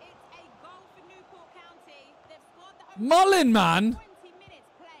 it's a goal for Newport County. They've scored the Mullen, man! 20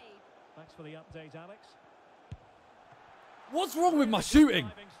 minutes played. Thanks for the update, Alex. What's wrong with my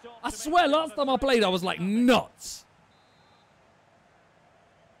shooting? I swear, last time I played, I was like nuts.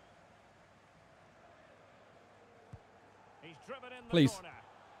 He's driven in the Please. corner.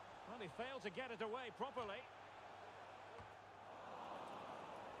 Well, he failed to get it away properly.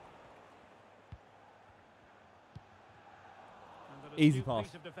 And an Easy astute pass.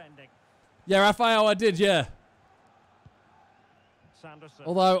 piece of defending. Yeah, Raphael, I did, yeah. Sanderson.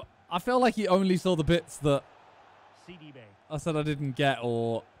 Although, I feel like he only saw the bits that Sidemen. I said I didn't get,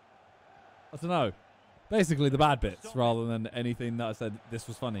 or I don't know. Basically the bad bits, rather than anything that I said this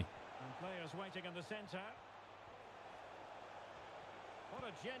was funny. And players waiting in the centre. What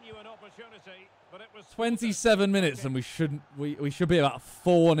a genuine opportunity, but it was 27 minutes and we should be about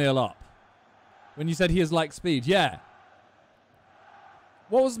 4-0 up. When you said he has like speed, yeah.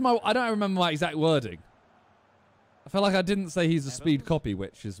 What was I don't remember my exact wording. I feel like I didn't say he's a speed copy,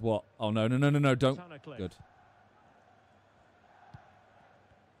 which is what. Oh no, don't. Good.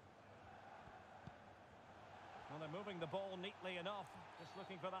 Well, they're moving the ball neatly enough. Just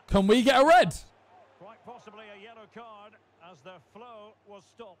looking for that. Can we get a red? Quite possibly a yellow card as their flow was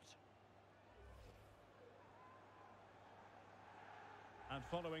stopped. And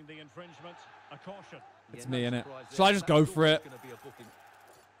following the infringement, a caution. It's me, innit? Shall I just go for it?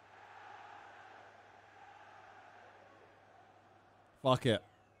 Fuck it.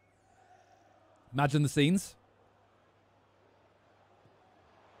 Imagine the scenes.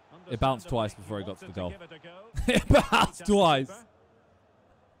 It bounced twice before it got to the goal. It bounced twice.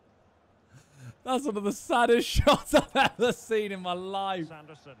 That's one of the saddest shots I've ever seen in my life.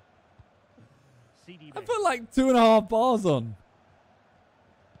 Sanderson. I put like 2.5 bars on.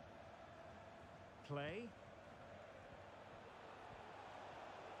 Clay.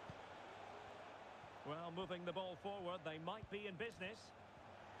 Well, moving the ball forward, they might be in business.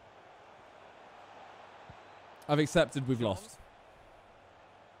 I've accepted we've lost.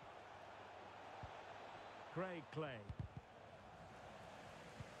 Clay.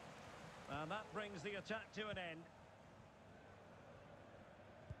 And that brings the attack to an end.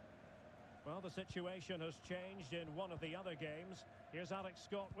 Well, the situation has changed in one of the other games. Here's Alex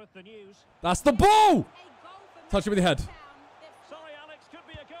Scott with the news. That's the ball! Touch it with your head. Sorry, Alex, could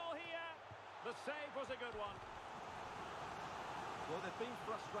be a goal here. The save was a good one. Well, they've been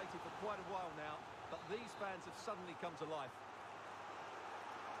frustrated for quite a while now, but these fans have suddenly come to life.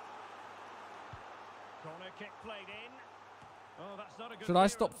 Corner kick played in. Oh, that's not a good Should I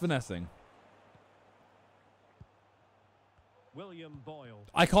stop clearance. finessing? William Boyle.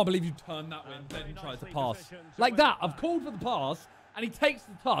 I can't believe you turned that way and then tried to pass. Like that, I've called for the pass, and he takes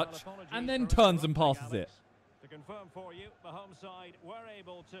the touch, and then turns and passes it. To confirm for you, the home side were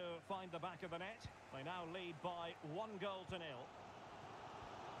able to find the back of the net. They now lead by 1-0.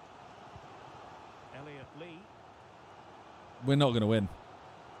 Elliot Lee. We're not going to win.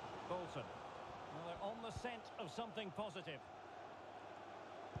 Bolton. Well, they're on the scent of something positive.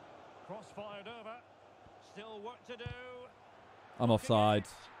 Cross fired over. Still work to do. I'm offside.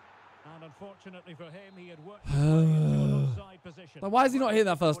 And unfortunately for him, he had worked his way into an offside position. Why is he not hitting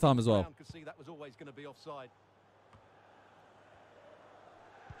that first time as well? Could see that was always going to be offside.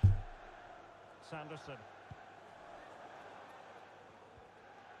 Sanderson.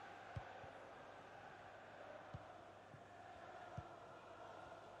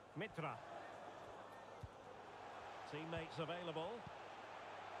 Mitra. Teammates available.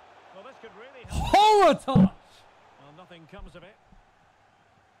 Well, this could really help. Horror touch! Well, nothing comes of it.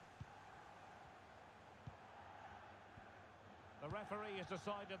 The referee has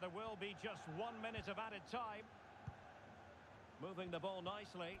decided there will be just 1 minute of added time. Moving the ball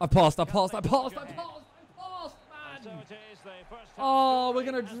nicely. I passed, man! So it is the first half Oh, we're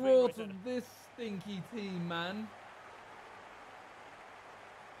story going to has been draw to written. this stinky team, man.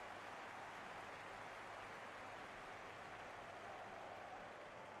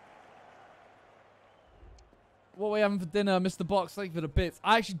 What are we having for dinner, Mr. Box? Thank you for the bits.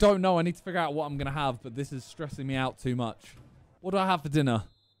 I actually don't know. I need to figure out what I'm going to have, but this is stressing me out too much. What do I have for dinner?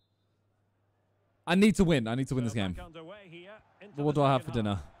 I need to win. I need to win this game. But what do I have for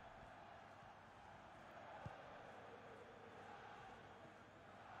dinner?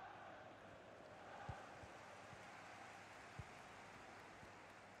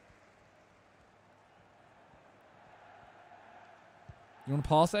 You want to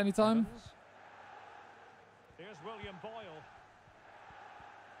pass it anytime? Evans. Here's William Boyle.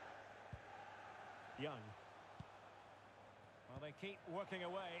 Young. Well, they keep working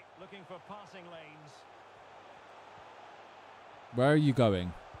away, looking for passing lanes. Where are you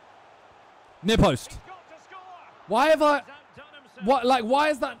going? Near post. He's got to score. Why have I... He's outdone himself. What? Like, why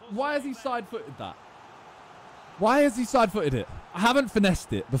is that... Why has he side-footed that? Why has he side-footed it? I haven't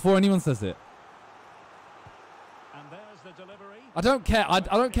finessed it before anyone says it. And there's the delivery. I don't care. I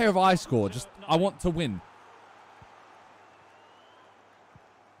don't care if I score. Just, I want to win.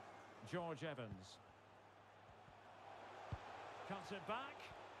 George Evans. Cuts it back.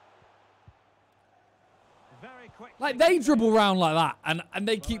 Very quick. Like, they dribble around like that, and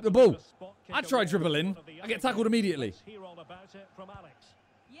they keep the ball. I try dribbling. I get tackled immediately. Hear all about it from Alex.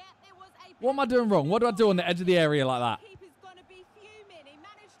 Yeah, it was a What am I doing wrong? What do I do on the edge of the area like that? Keeper's gonna be fuming. He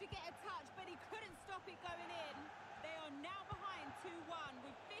managed to get a touch, but he couldn't stop it going in. They are now behind 2-1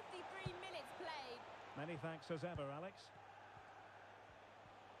 with 53 minutes played. Many thanks as ever, Alex.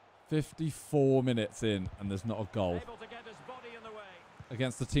 54 minutes in, and there's not a goal. Able to get his body in the way.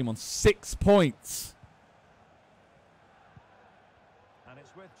 Against the team on 6 points. And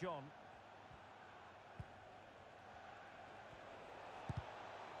it's with John.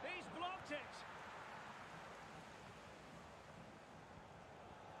 He's blocked it.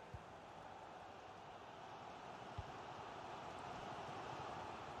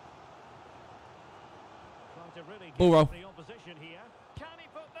 Trying to really Ball roll. get the opposition here. Can he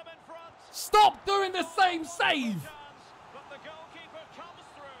put them in front? Stop doing the same save! Chance, but the goalkeeper comes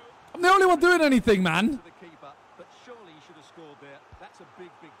through. I'm the only one doing anything, man. To the keeper, but surely he should have scored there. That's a big,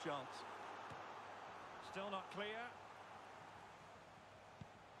 big chance. Still not clear.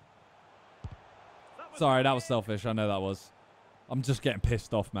 Sorry, that was selfish. I know that was. I'm just getting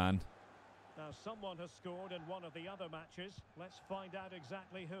pissed off, man. Now someone has scored in one of the other matches. Let's find out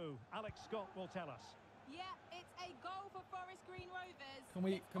exactly who. Alex Scott will tell us. Yeah, it's a goal for Forest Green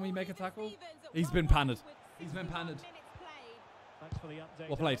Rovers. Can we make a It's tackle? Stevens at He's been 1-1 pandered. with He's been 61 pandered. minutes played. Thanks for the update.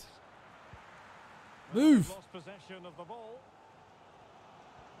 Well played. Alex. Move. Well, lost possession of the ball.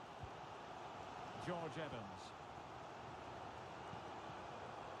 George Evans.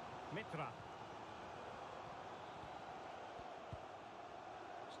 Mitra.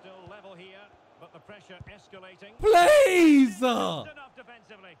 Still level here, but the pressure escalating. Please! Just enough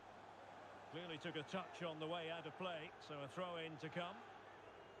defensively. Clearly took a touch on the way out of play, so a throw in to come.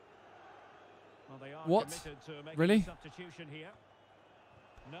 Well, they are What? committed to making Really? a substitution here.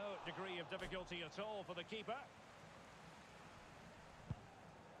 No degree of difficulty at all for the keeper.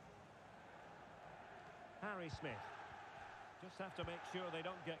 Harry Smith. Just have to make sure they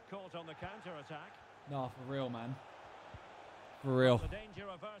don't get caught on the counter-attack. No, for real, man. For real. The danger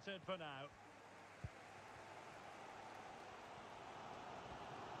averted for now.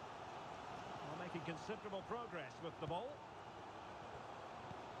 Well, making considerable progress with the ball.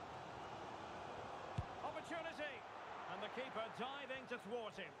 Opportunity! And the keeper diving to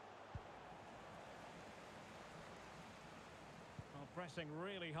thwart him. Well, pressing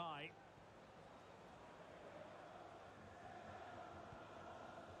really high.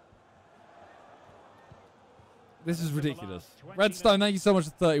 This is ridiculous. Redstone, thank you so much for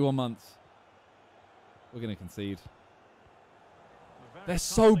 31 months. We're going to concede. They're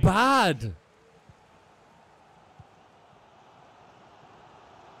so bad.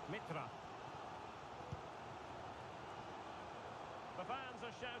 Mitra. The fans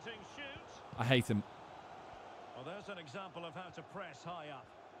are shouting, shoot! I hate him. Well, there's an example of how to press high up.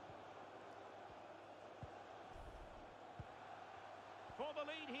 For the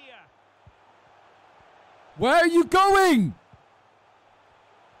lead here. Where are you going?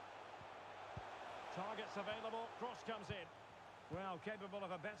 Targets available. Cross comes in. Well, capable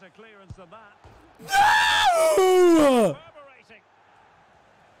of a better clearance than that. No! Reverberating.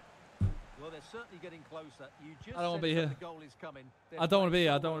 Well, they're certainly getting closer. You just I don't wanna sense be that here. the goal is coming. I don't want to be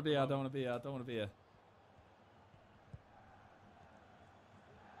here. I don't want to be here. I don't want to be here. I don't want to be here.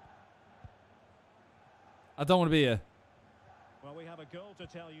 I don't want to be here. Well, we have a goal to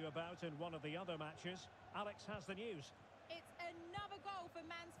tell you about in one of the other matches. Alex has the news. It's another goal for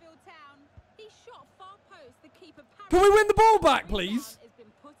Mansfield Town. He shot far post. The keeper. Can we win the ball back, please? Has been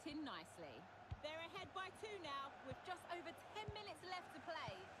put in nicely. They're ahead by 2 now, with just over 10 minutes left to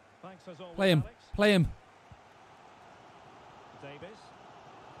play. Thanks as always, Play him. Alex. Play him. Davis.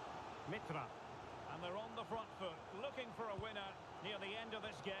 Mitra. And they're on the front foot, looking for a winner near the end of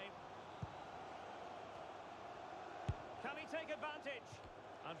this game. Can he take advantage?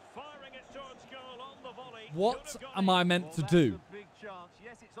 And firing it towards goal on the volley. What am I meant to Well, do? that's a big chance.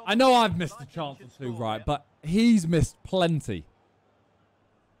 Yes, it's on I the know line. I've missed a Like he chance or should two, score right? there. But he's missed plenty.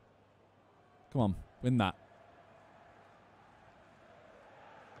 Come on. Win that.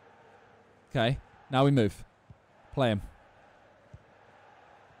 Okay. Now we move. Play him.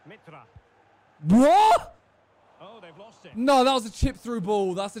 Mitra. What? Oh, they've lost it. No, that was a chip through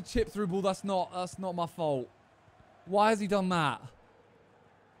ball. That's a chip through ball. That's not my fault. Why has he done that?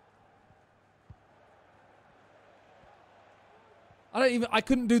 I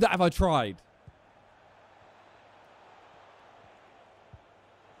couldn't do that if I tried.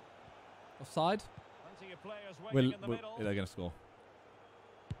 Offside? Plenty of players waiting in the middle. They're going to score.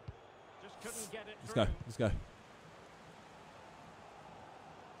 Just couldn't get it Let's through. go. Let's go.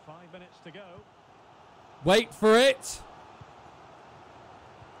 5 minutes to go. Wait for it.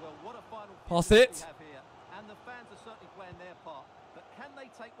 Well, what a final Pass we it. have here. And the fans are certainly playing their part. But can they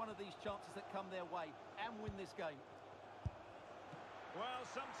take one of these chances that come their way and win this game? Well,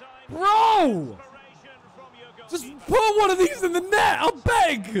 sometimes Bro! inspiration from your Just goalkeeper. put one of these in the net. I'll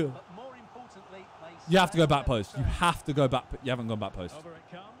beg. But more importantly, they You have to go stay back post. You have to go back. You haven't gone back post. Over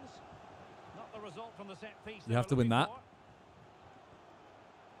it comes. Not the result from the set piece. You have to win that.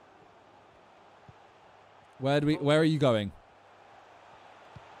 Where are you going?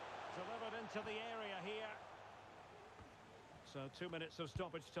 Delivered into the area here. So 2 minutes of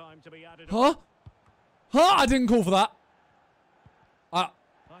stoppage time to be added Huh? on. Huh? I didn't call for that.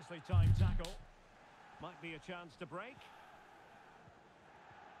 Nicely timed tackle. Might be a chance to break.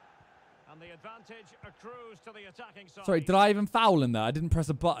 And the advantage accrues to the attacking side. Sorry, did I even foul in there? I didn't press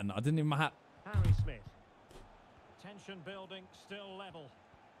a button. I didn't even have... Harry Smith. Tension building, still level.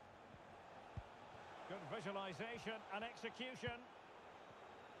 Good visualization and execution.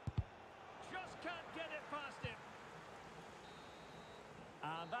 Just can't get it past him.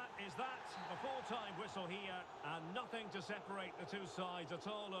 And that is that. The full-time whistle here. And nothing to separate the two sides at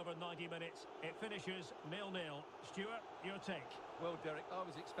all over 90 minutes. It finishes 0-0. Stuart, your take. Well, Derek, I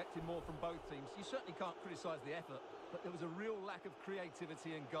was expecting more from both teams. You certainly can't criticise the effort, but there was a real lack of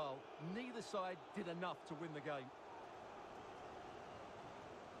creativity and goal. Neither side did enough to win the game.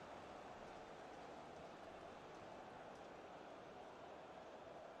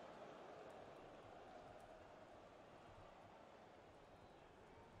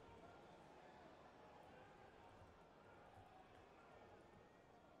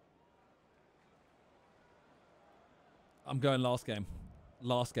 I'm going last game.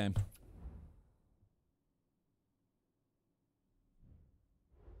 Last game.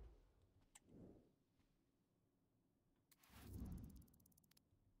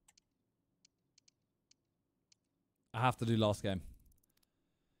 I have to do last game.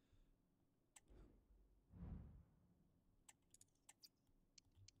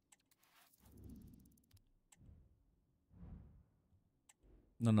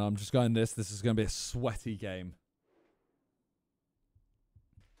 No, I'm just going this. This is going to be a sweaty game.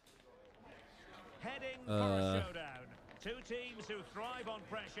 Heading for a showdown. Two teams who thrive on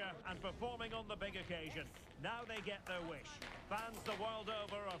pressure and performing on the big occasion. Now they get their wish. Fans the world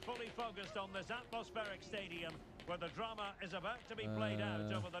over are fully focused on this atmospheric stadium where the drama is about to be played out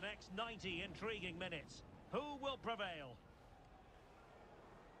over the next 90 intriguing minutes. Who will prevail?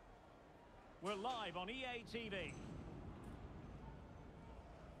 We're live on EA TV.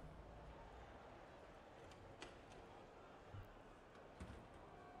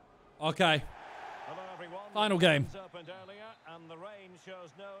 Okay. Hello everyone. Final The game. game's opened earlier and the rain shows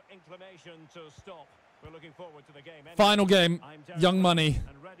no inclination to stop. We're looking forward to the game. Anyway. Final game. I'm Derek Young Money.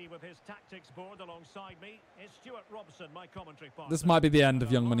 and ready with his tactics board alongside me is Stuart Robson, my commentary partner. This might be the end of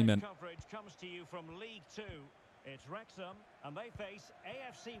And Young our Money live Mint. coverage comes to you from League 2. It's Wrexham and they face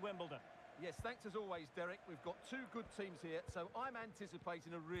AFC Wimbledon. Yes, thanks as always, Derek. We've got two good teams here, so I'm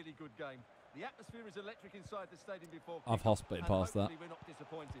anticipating a really good game. The atmosphere is electric inside the stadium before I've kickoff, hospited and past that. hopefully we're not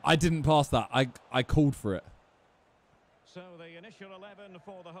disappointed. I didn't pass that. I called for it. So the initial 11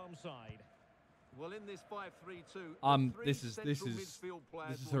 for the home side. Well, in this 5-3-2, This is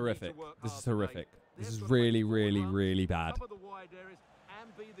horrific. This is horrific. This is They've got to really, make forward really, runs, really bad. cover the wide areas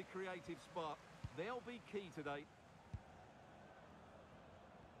and be the creative spark. They'll be key today.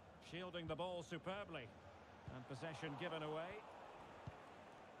 Shielding the ball superbly. And possession given away.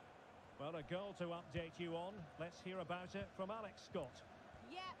 Well, a goal to update you on. Let's hear about it from Alex Scott.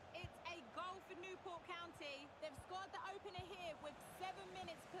 Yeah, it's a goal for Newport County. They've scored the opener here with 7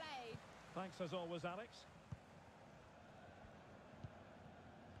 minutes played. Thanks as always, Alex.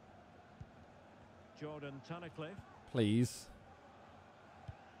 Jordan Tunnicliffe. Please.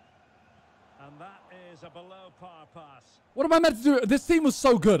 And that is a below par pass. What am I meant to do? This team was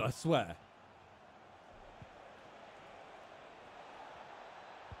so good, I swear.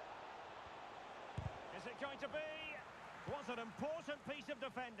 Is it going to be? Was an important piece of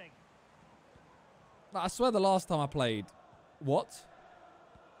defending. I swear the last time I played. What?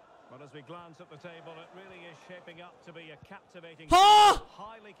 But as we glance at the table, it really is shaping up to be a captivating, Ah!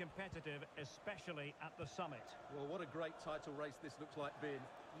 highly competitive, especially at the summit. Well, what a great title race this looks like being.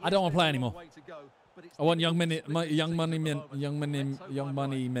 I don't want to play there's a long anymore. way to go, but it's I want difficult to split the young teams money at the mint, moment. young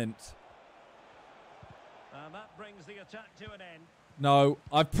money mint. And that brings the attack to an end. No,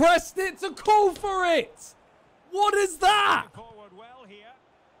 I pressed it to call for it. What is that? Forward well here.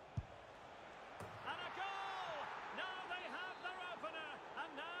 And a goal! Now they have their opener,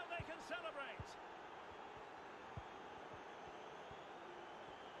 and now they can celebrate.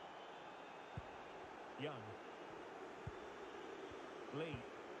 Young. Lee.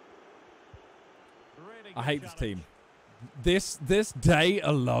 Really I good hate this challenge. team. This day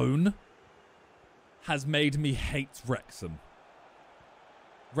alone has made me hate Wrexham.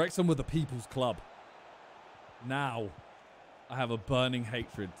 Wrexham were the people's club. Now, I have a burning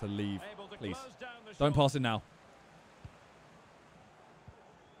hatred to leave. Able to Please, close down the don't shot. pass it now.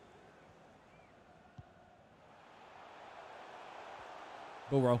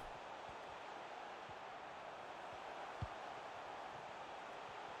 Ball roll.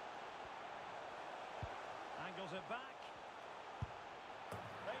 Angles it back.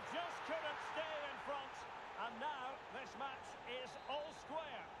 They just couldn't stay in front. And now this match is all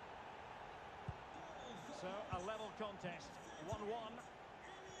square. So a level contest, 1-1.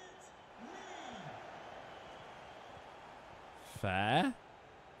 Fair.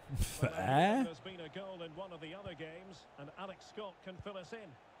 Well, Fair. there's been a goal in one of the other games, and Alex Scott can fill us in.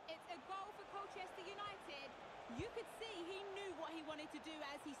 It's a goal for Colchester United. You could see he knew what he wanted to do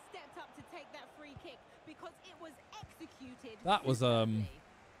as he stepped up to take that free kick because it was executed. That was, superbly.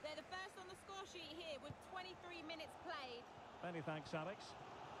 They're the first on the score sheet here with 23 minutes played. Many thanks, Alex.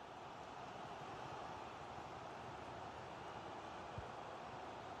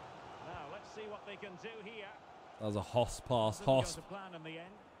 Now, let's see what they can do here. That was a Hoss pass. Didn't go Hoss. to plan in the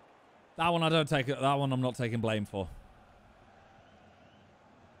end. That one I don't take it. That one I'm not taking blame for.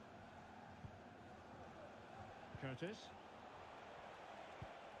 Curtis.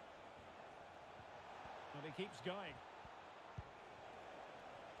 And he keeps going.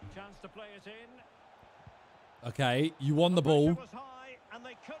 Chance to play it in. Okay, you won the ball. Pressure was high, and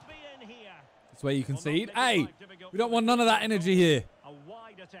they could be in here. That's where you Well, not concede. making Hey, life difficult we for don't the want none of that keeper. energy here. A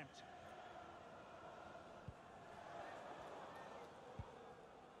wide attempt.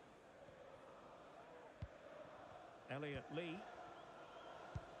 Elliot Lee.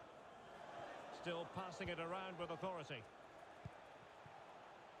 Still passing it around with authority.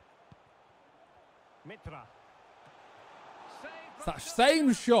 Mitra. It's that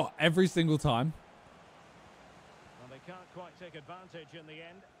same shot every single time. And they can't quite take advantage in the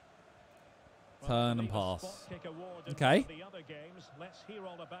end. Turn and I believe a pass. spot kick award in Okay. one of the other games. Let's hear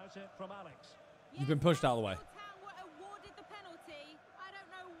all about it from Alex. You've been pushed out of the way. Town were awarded the penalty. I don't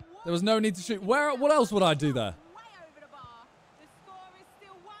know what There was no need to shoot. What else would I do there? Way over the bar. The score is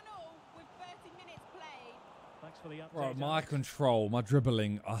still 1-1 with 30 minutes played. Thanks for the update. Bro, my Alex. control, my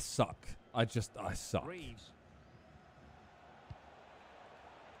dribbling, I suck. I suck. Reeves.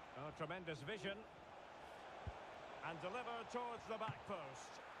 Oh, tremendous vision. And delivered towards the back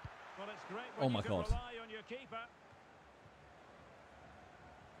post. Well, it's great when Oh my you can God. rely on your keeper.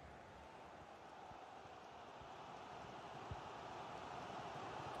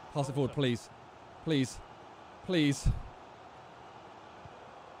 Pass it forward, please. Please. Please.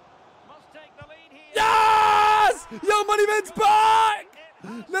 Must take the lead here. Yes! Yo, Moneymint's back! It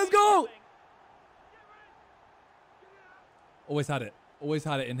has Let's been go! coming. Always had it. Always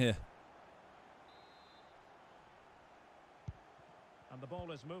had it in here. And the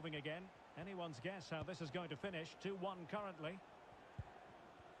ball is moving again. Anyone's guess how this is going to finish. 2-1 currently.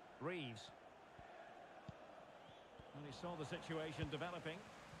 Reeves. And he saw the situation developing.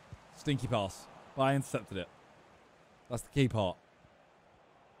 Stinky pass. But I intercepted it. That's the key part.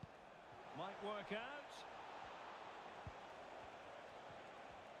 Might work out.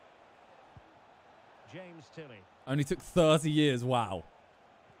 James Tilley. Only took 30 years. Wow.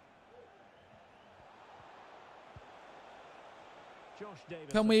 Josh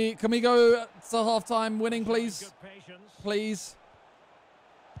Davis. Can we go to halftime winning, please? Good patience. Please.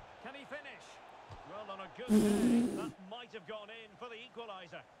 Can he finish? Well, on a good day, that might have gone in for the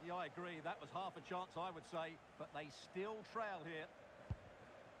equaliser. Yeah, I agree. That was half a chance, I would say, but they still trail here.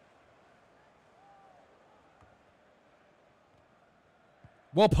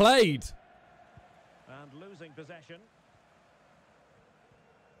 Well played. And losing possession.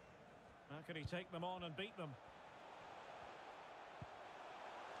 How can he take them on and beat them?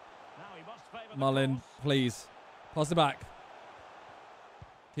 Now he must favour the Mullin, cross. please. Pass it back.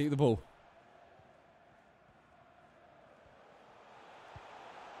 Keep the ball.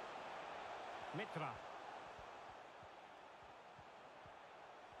 Miniminter.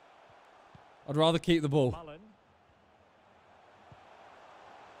 I'd rather keep the ball. Mullen.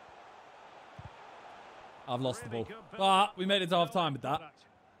 I've lost the Really ball. good But build-up, we made it to half time with that. product.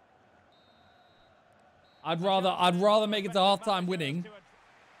 I'd rather make it to half time winning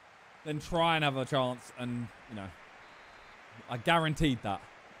than try and have a chance, and you know, I guaranteed that.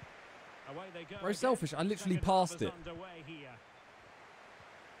 Away they go Bro, again. selfish. I literally Second half passed is it. underway here.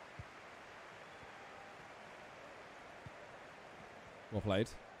 Well played.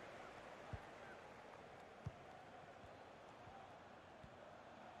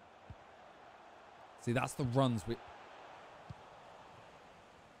 See, that's the runs we...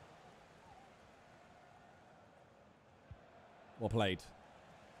 Well played.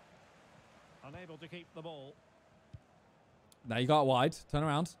 Unable to keep the ball. Now you got it wide. Turn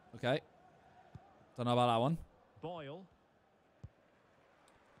around. Okay. Don't know about that one. Boyle.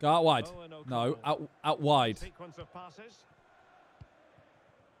 Go out wide. Owen No, O'Connell. out wide. Sequence of passes.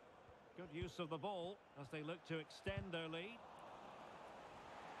 Good use of the ball as they look to extend their lead.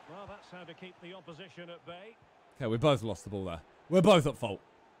 Well, that's how to keep the opposition at bay. Okay, we both lost the ball there. We're both at fault.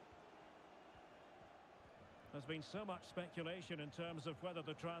 There's been so much speculation in terms of whether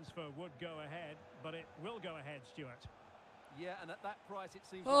the transfer would go ahead, but it will go ahead, Stuart. Yeah, and at that price, it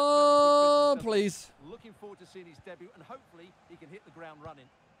seems Oh, like very good business, please. doesn't it? Looking forward to seeing his debut, and hopefully he can hit the ground running.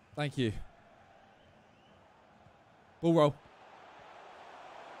 Thank you. Ball roll.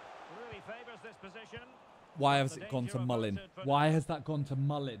 Really favours this position. Why has it gone to Mullin? Why has that gone to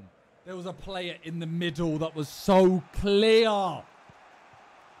Mullin? There was a player in the middle that was so clear.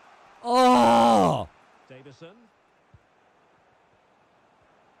 Oh! Davison.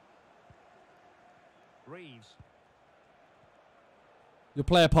 Reeves. Your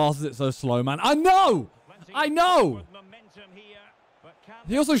player passes it so slow, man. I know! I know! With momentum here, but can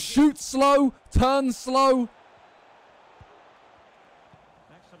He also shoots slow, turns slow.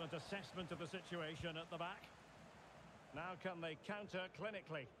 Excellent assessment of the situation at the back. Now can they counter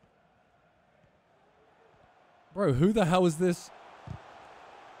clinically? Bro, who the hell is this?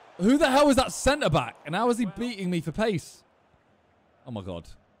 Who the hell is that centre back? And how is he beating me for pace? Oh my god.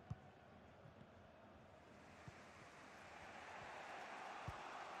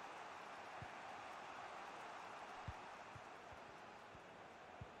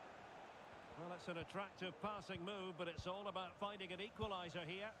 Well, it's an attractive passing move, but it's all about finding an equaliser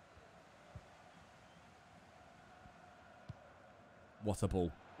here. What a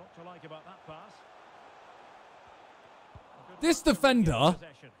ball. What to like about that pass? Good This work to regain defender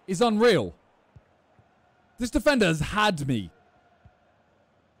possession. is unreal. This defender has had me.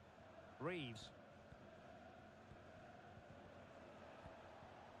 Reeves.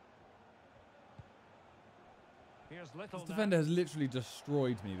 Here's Little This now. defender has literally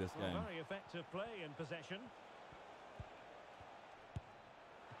destroyed me this Well, game. very effective play in possession.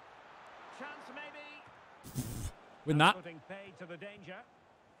 Chance maybe. Win that. Putting paid to the danger.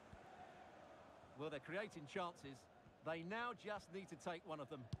 Well, they're creating chances. They now just need to take one of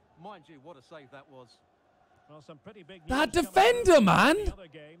them. Mind you, what a save that was. Well, some pretty big That news coming defender, from man! the other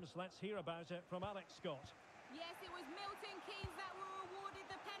games. Let's hear about it from Alex Scott. Yes, it was Milton Keynes that were awarded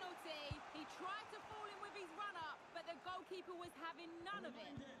the penalty. He tried to fall in with his run-up, but the goalkeeper was having none of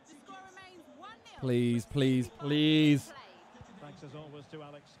it. The score remains 1-0. Please, please, please. Thanks as always to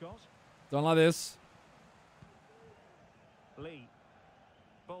Alex Scott. Don't like this. Lee.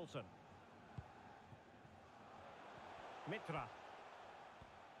 Bolton. Mitra.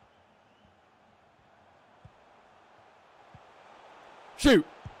 Shoot.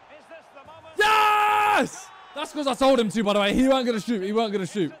 Is this the moment? Yes! That's because I told him to, by the way. He weren't going to shoot. He weren't going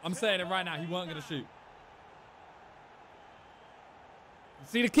to shoot. I'm saying it right now. He weren't going to shoot. You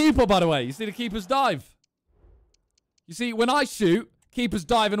see the keeper, by the way. You see the keeper's dive. You see, when I shoot, keeper's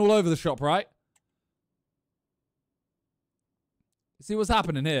diving all over the shop, right? You see what's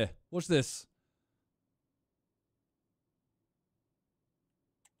happening here? Watch this.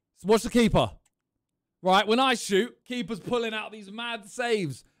 So watch the keeper. Right, when I shoot, keeper's pulling out these mad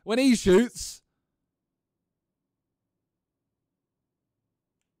saves. When he shoots...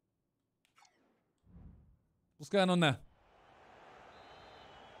 What's going on there?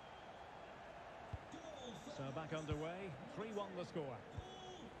 So back underway. 3-1 the score.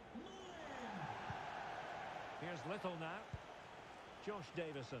 Here's Little now. Josh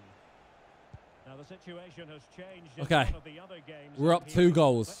Davison. Now the situation has changed in Okay. one of the other games. We're up here. 2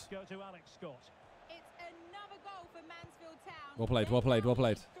 goals. Let's go to Alex Scott. It's another goal for Mansfield Town. Well played, well played, well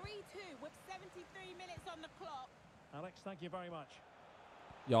played. 3-2 with 73 minutes on the clock. Alex, thank you very much.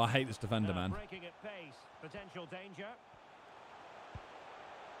 Yo, I hate this defender, Now man. breaking at pace. Potential danger.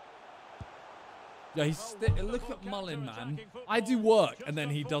 Yeah, look at Mullin, man. I do work, and then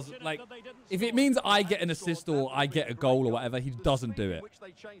he doesn't, like, if it means I get an assist or I get a goal or whatever, he doesn't do it. Which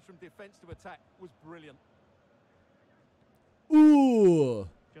they changed from defense to attack was brilliant. Ooh.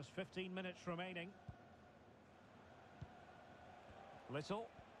 Just 15 minutes remaining. Little.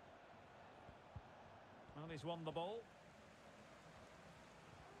 And he's won the ball.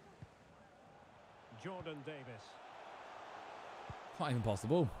 Jordan Davis. Not even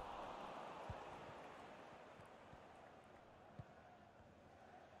possible.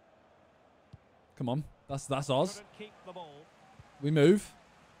 Come on. That's ours. Keep the ball. We move.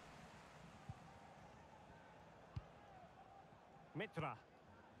 Mitra.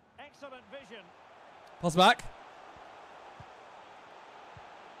 Excellent vision. Pass back.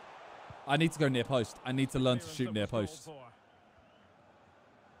 I need to go near post. I need to learn to shoot near post.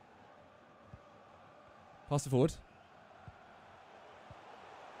 Pass it forward.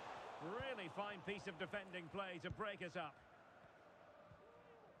 Really fine piece of defending play to break us up.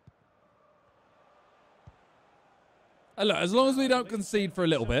 Look, as long as we don't concede for a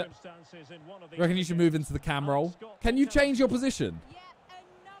little bit, I reckon you should move into the cam roll. Can you change your position? Yeah,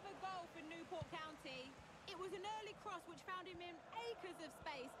 another goal for Newport County. It was an early cross which found him in acres of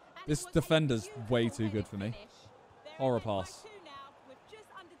space. And This defender's way too good for me. Horror pass. With just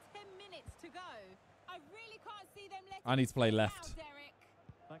under 10 minutes to go. I really can't see them letting I need to play left. out, Derek.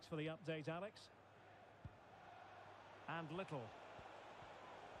 Thanks for the update, Alex. And Little.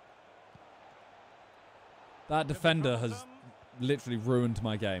 That defender has literally ruined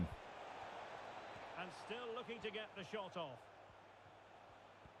my game. And still looking to get the shot off.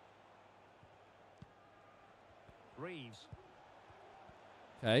 Reeves.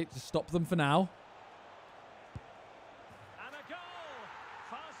 Okay, just stop them for now. And a goal.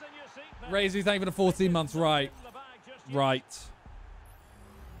 Fasten your seatbelt. Razy, thank you for the 14 months. Right. Right.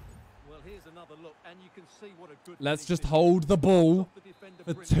 Well, here's another look, and you can see what a good. Let's finish just this hold the ball is. The defender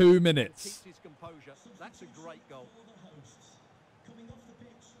for brilliant 2 and minutes. keeps his composure. That's a great goal.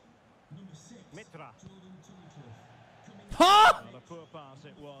 Mitra. Huh? Not a poor pass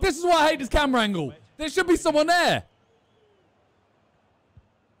it was. This is why I hate this camera angle. There should be someone there.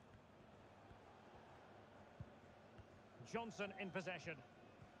 Johnson in possession.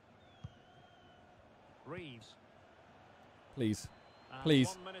 Reeves. Please. And Please.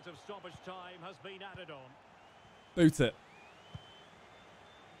 1 minute of stoppage time has been added on. Boot it.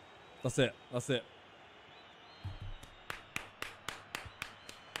 That's it. That's it.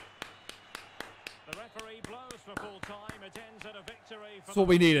 The referee blows for full time. It ends at a victory. That's what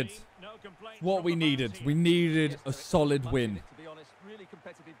we needed. No complaints What from we the needed. fans We here. needed a Yes, solid much in win. it, to be honest, really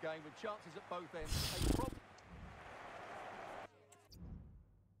competitive game with chances at both ends. A prob-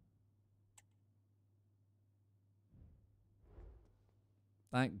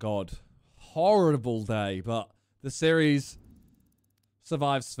 Thank God. Horrible day, but the series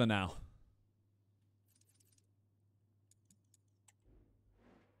survives for now.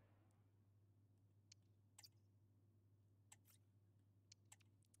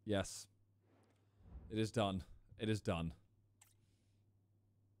 Yes. It is done. It is done.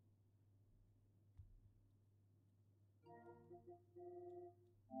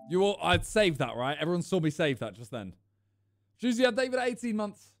 You all, I'd save that, right? Everyone saw me save that just then. Juicy had David 18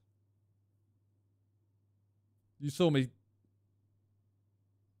 months. You saw me.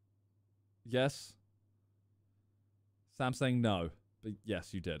 Yes. Sam saying no. But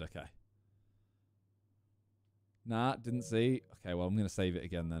yes, you did. Okay. Nah, didn't see. Okay, well, I'm going to save it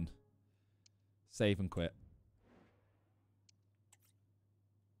again then. Save and quit.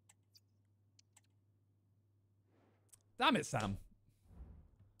 Damn it, Sam.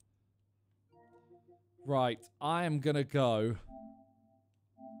 Right, I am going to go.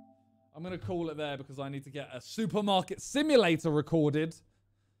 I'm going to call it there because I need to get a supermarket simulator recorded.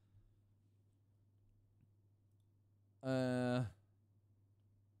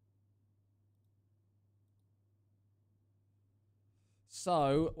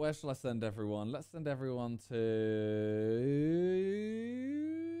 So, where shall I send everyone? Let's send everyone to...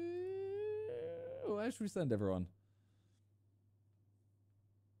 Where should we send everyone?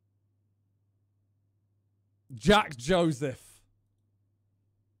 Jack Joseph.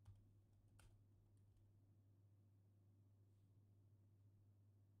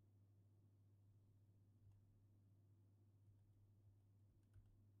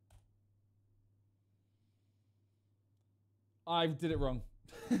 I did it wrong.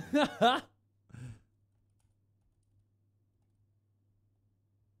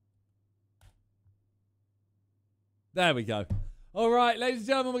 There we go. All right, ladies and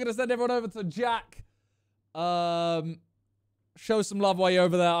gentlemen, we're going to send everyone over to Jack. Show some love while you're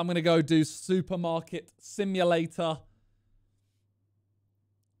over there. I'm going to go do Supermarket Simulator.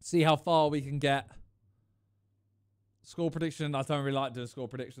 See how far we can get. Score prediction. I don't really like doing score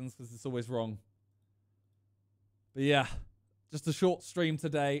predictions because it's always wrong. But yeah, just a short stream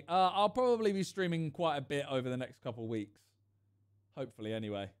today. I'll probably be streaming quite a bit over the next couple of weeks. Hopefully,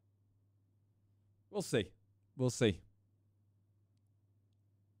 anyway. We'll see. We'll see.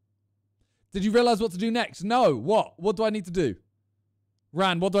 Did you realize what to do next? No. What? What do I need to do?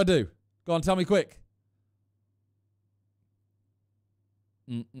 Rand, what do I do? Go on, tell me quick.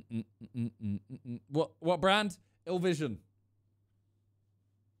 What brand? Illvision.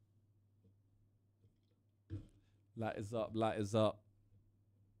 Light is up. Light is up.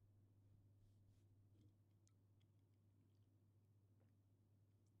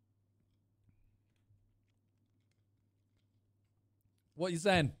 What are you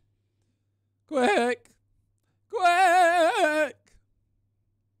saying? Quick! Quick!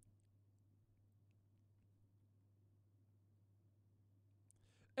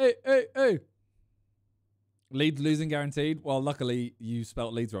 Hey, hey, hey! Leeds losing guaranteed? Well, luckily you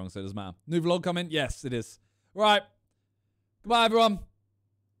spelt Leeds wrong, so it doesn't matter. New vlog coming? Yes, it is. Right. Goodbye, everyone.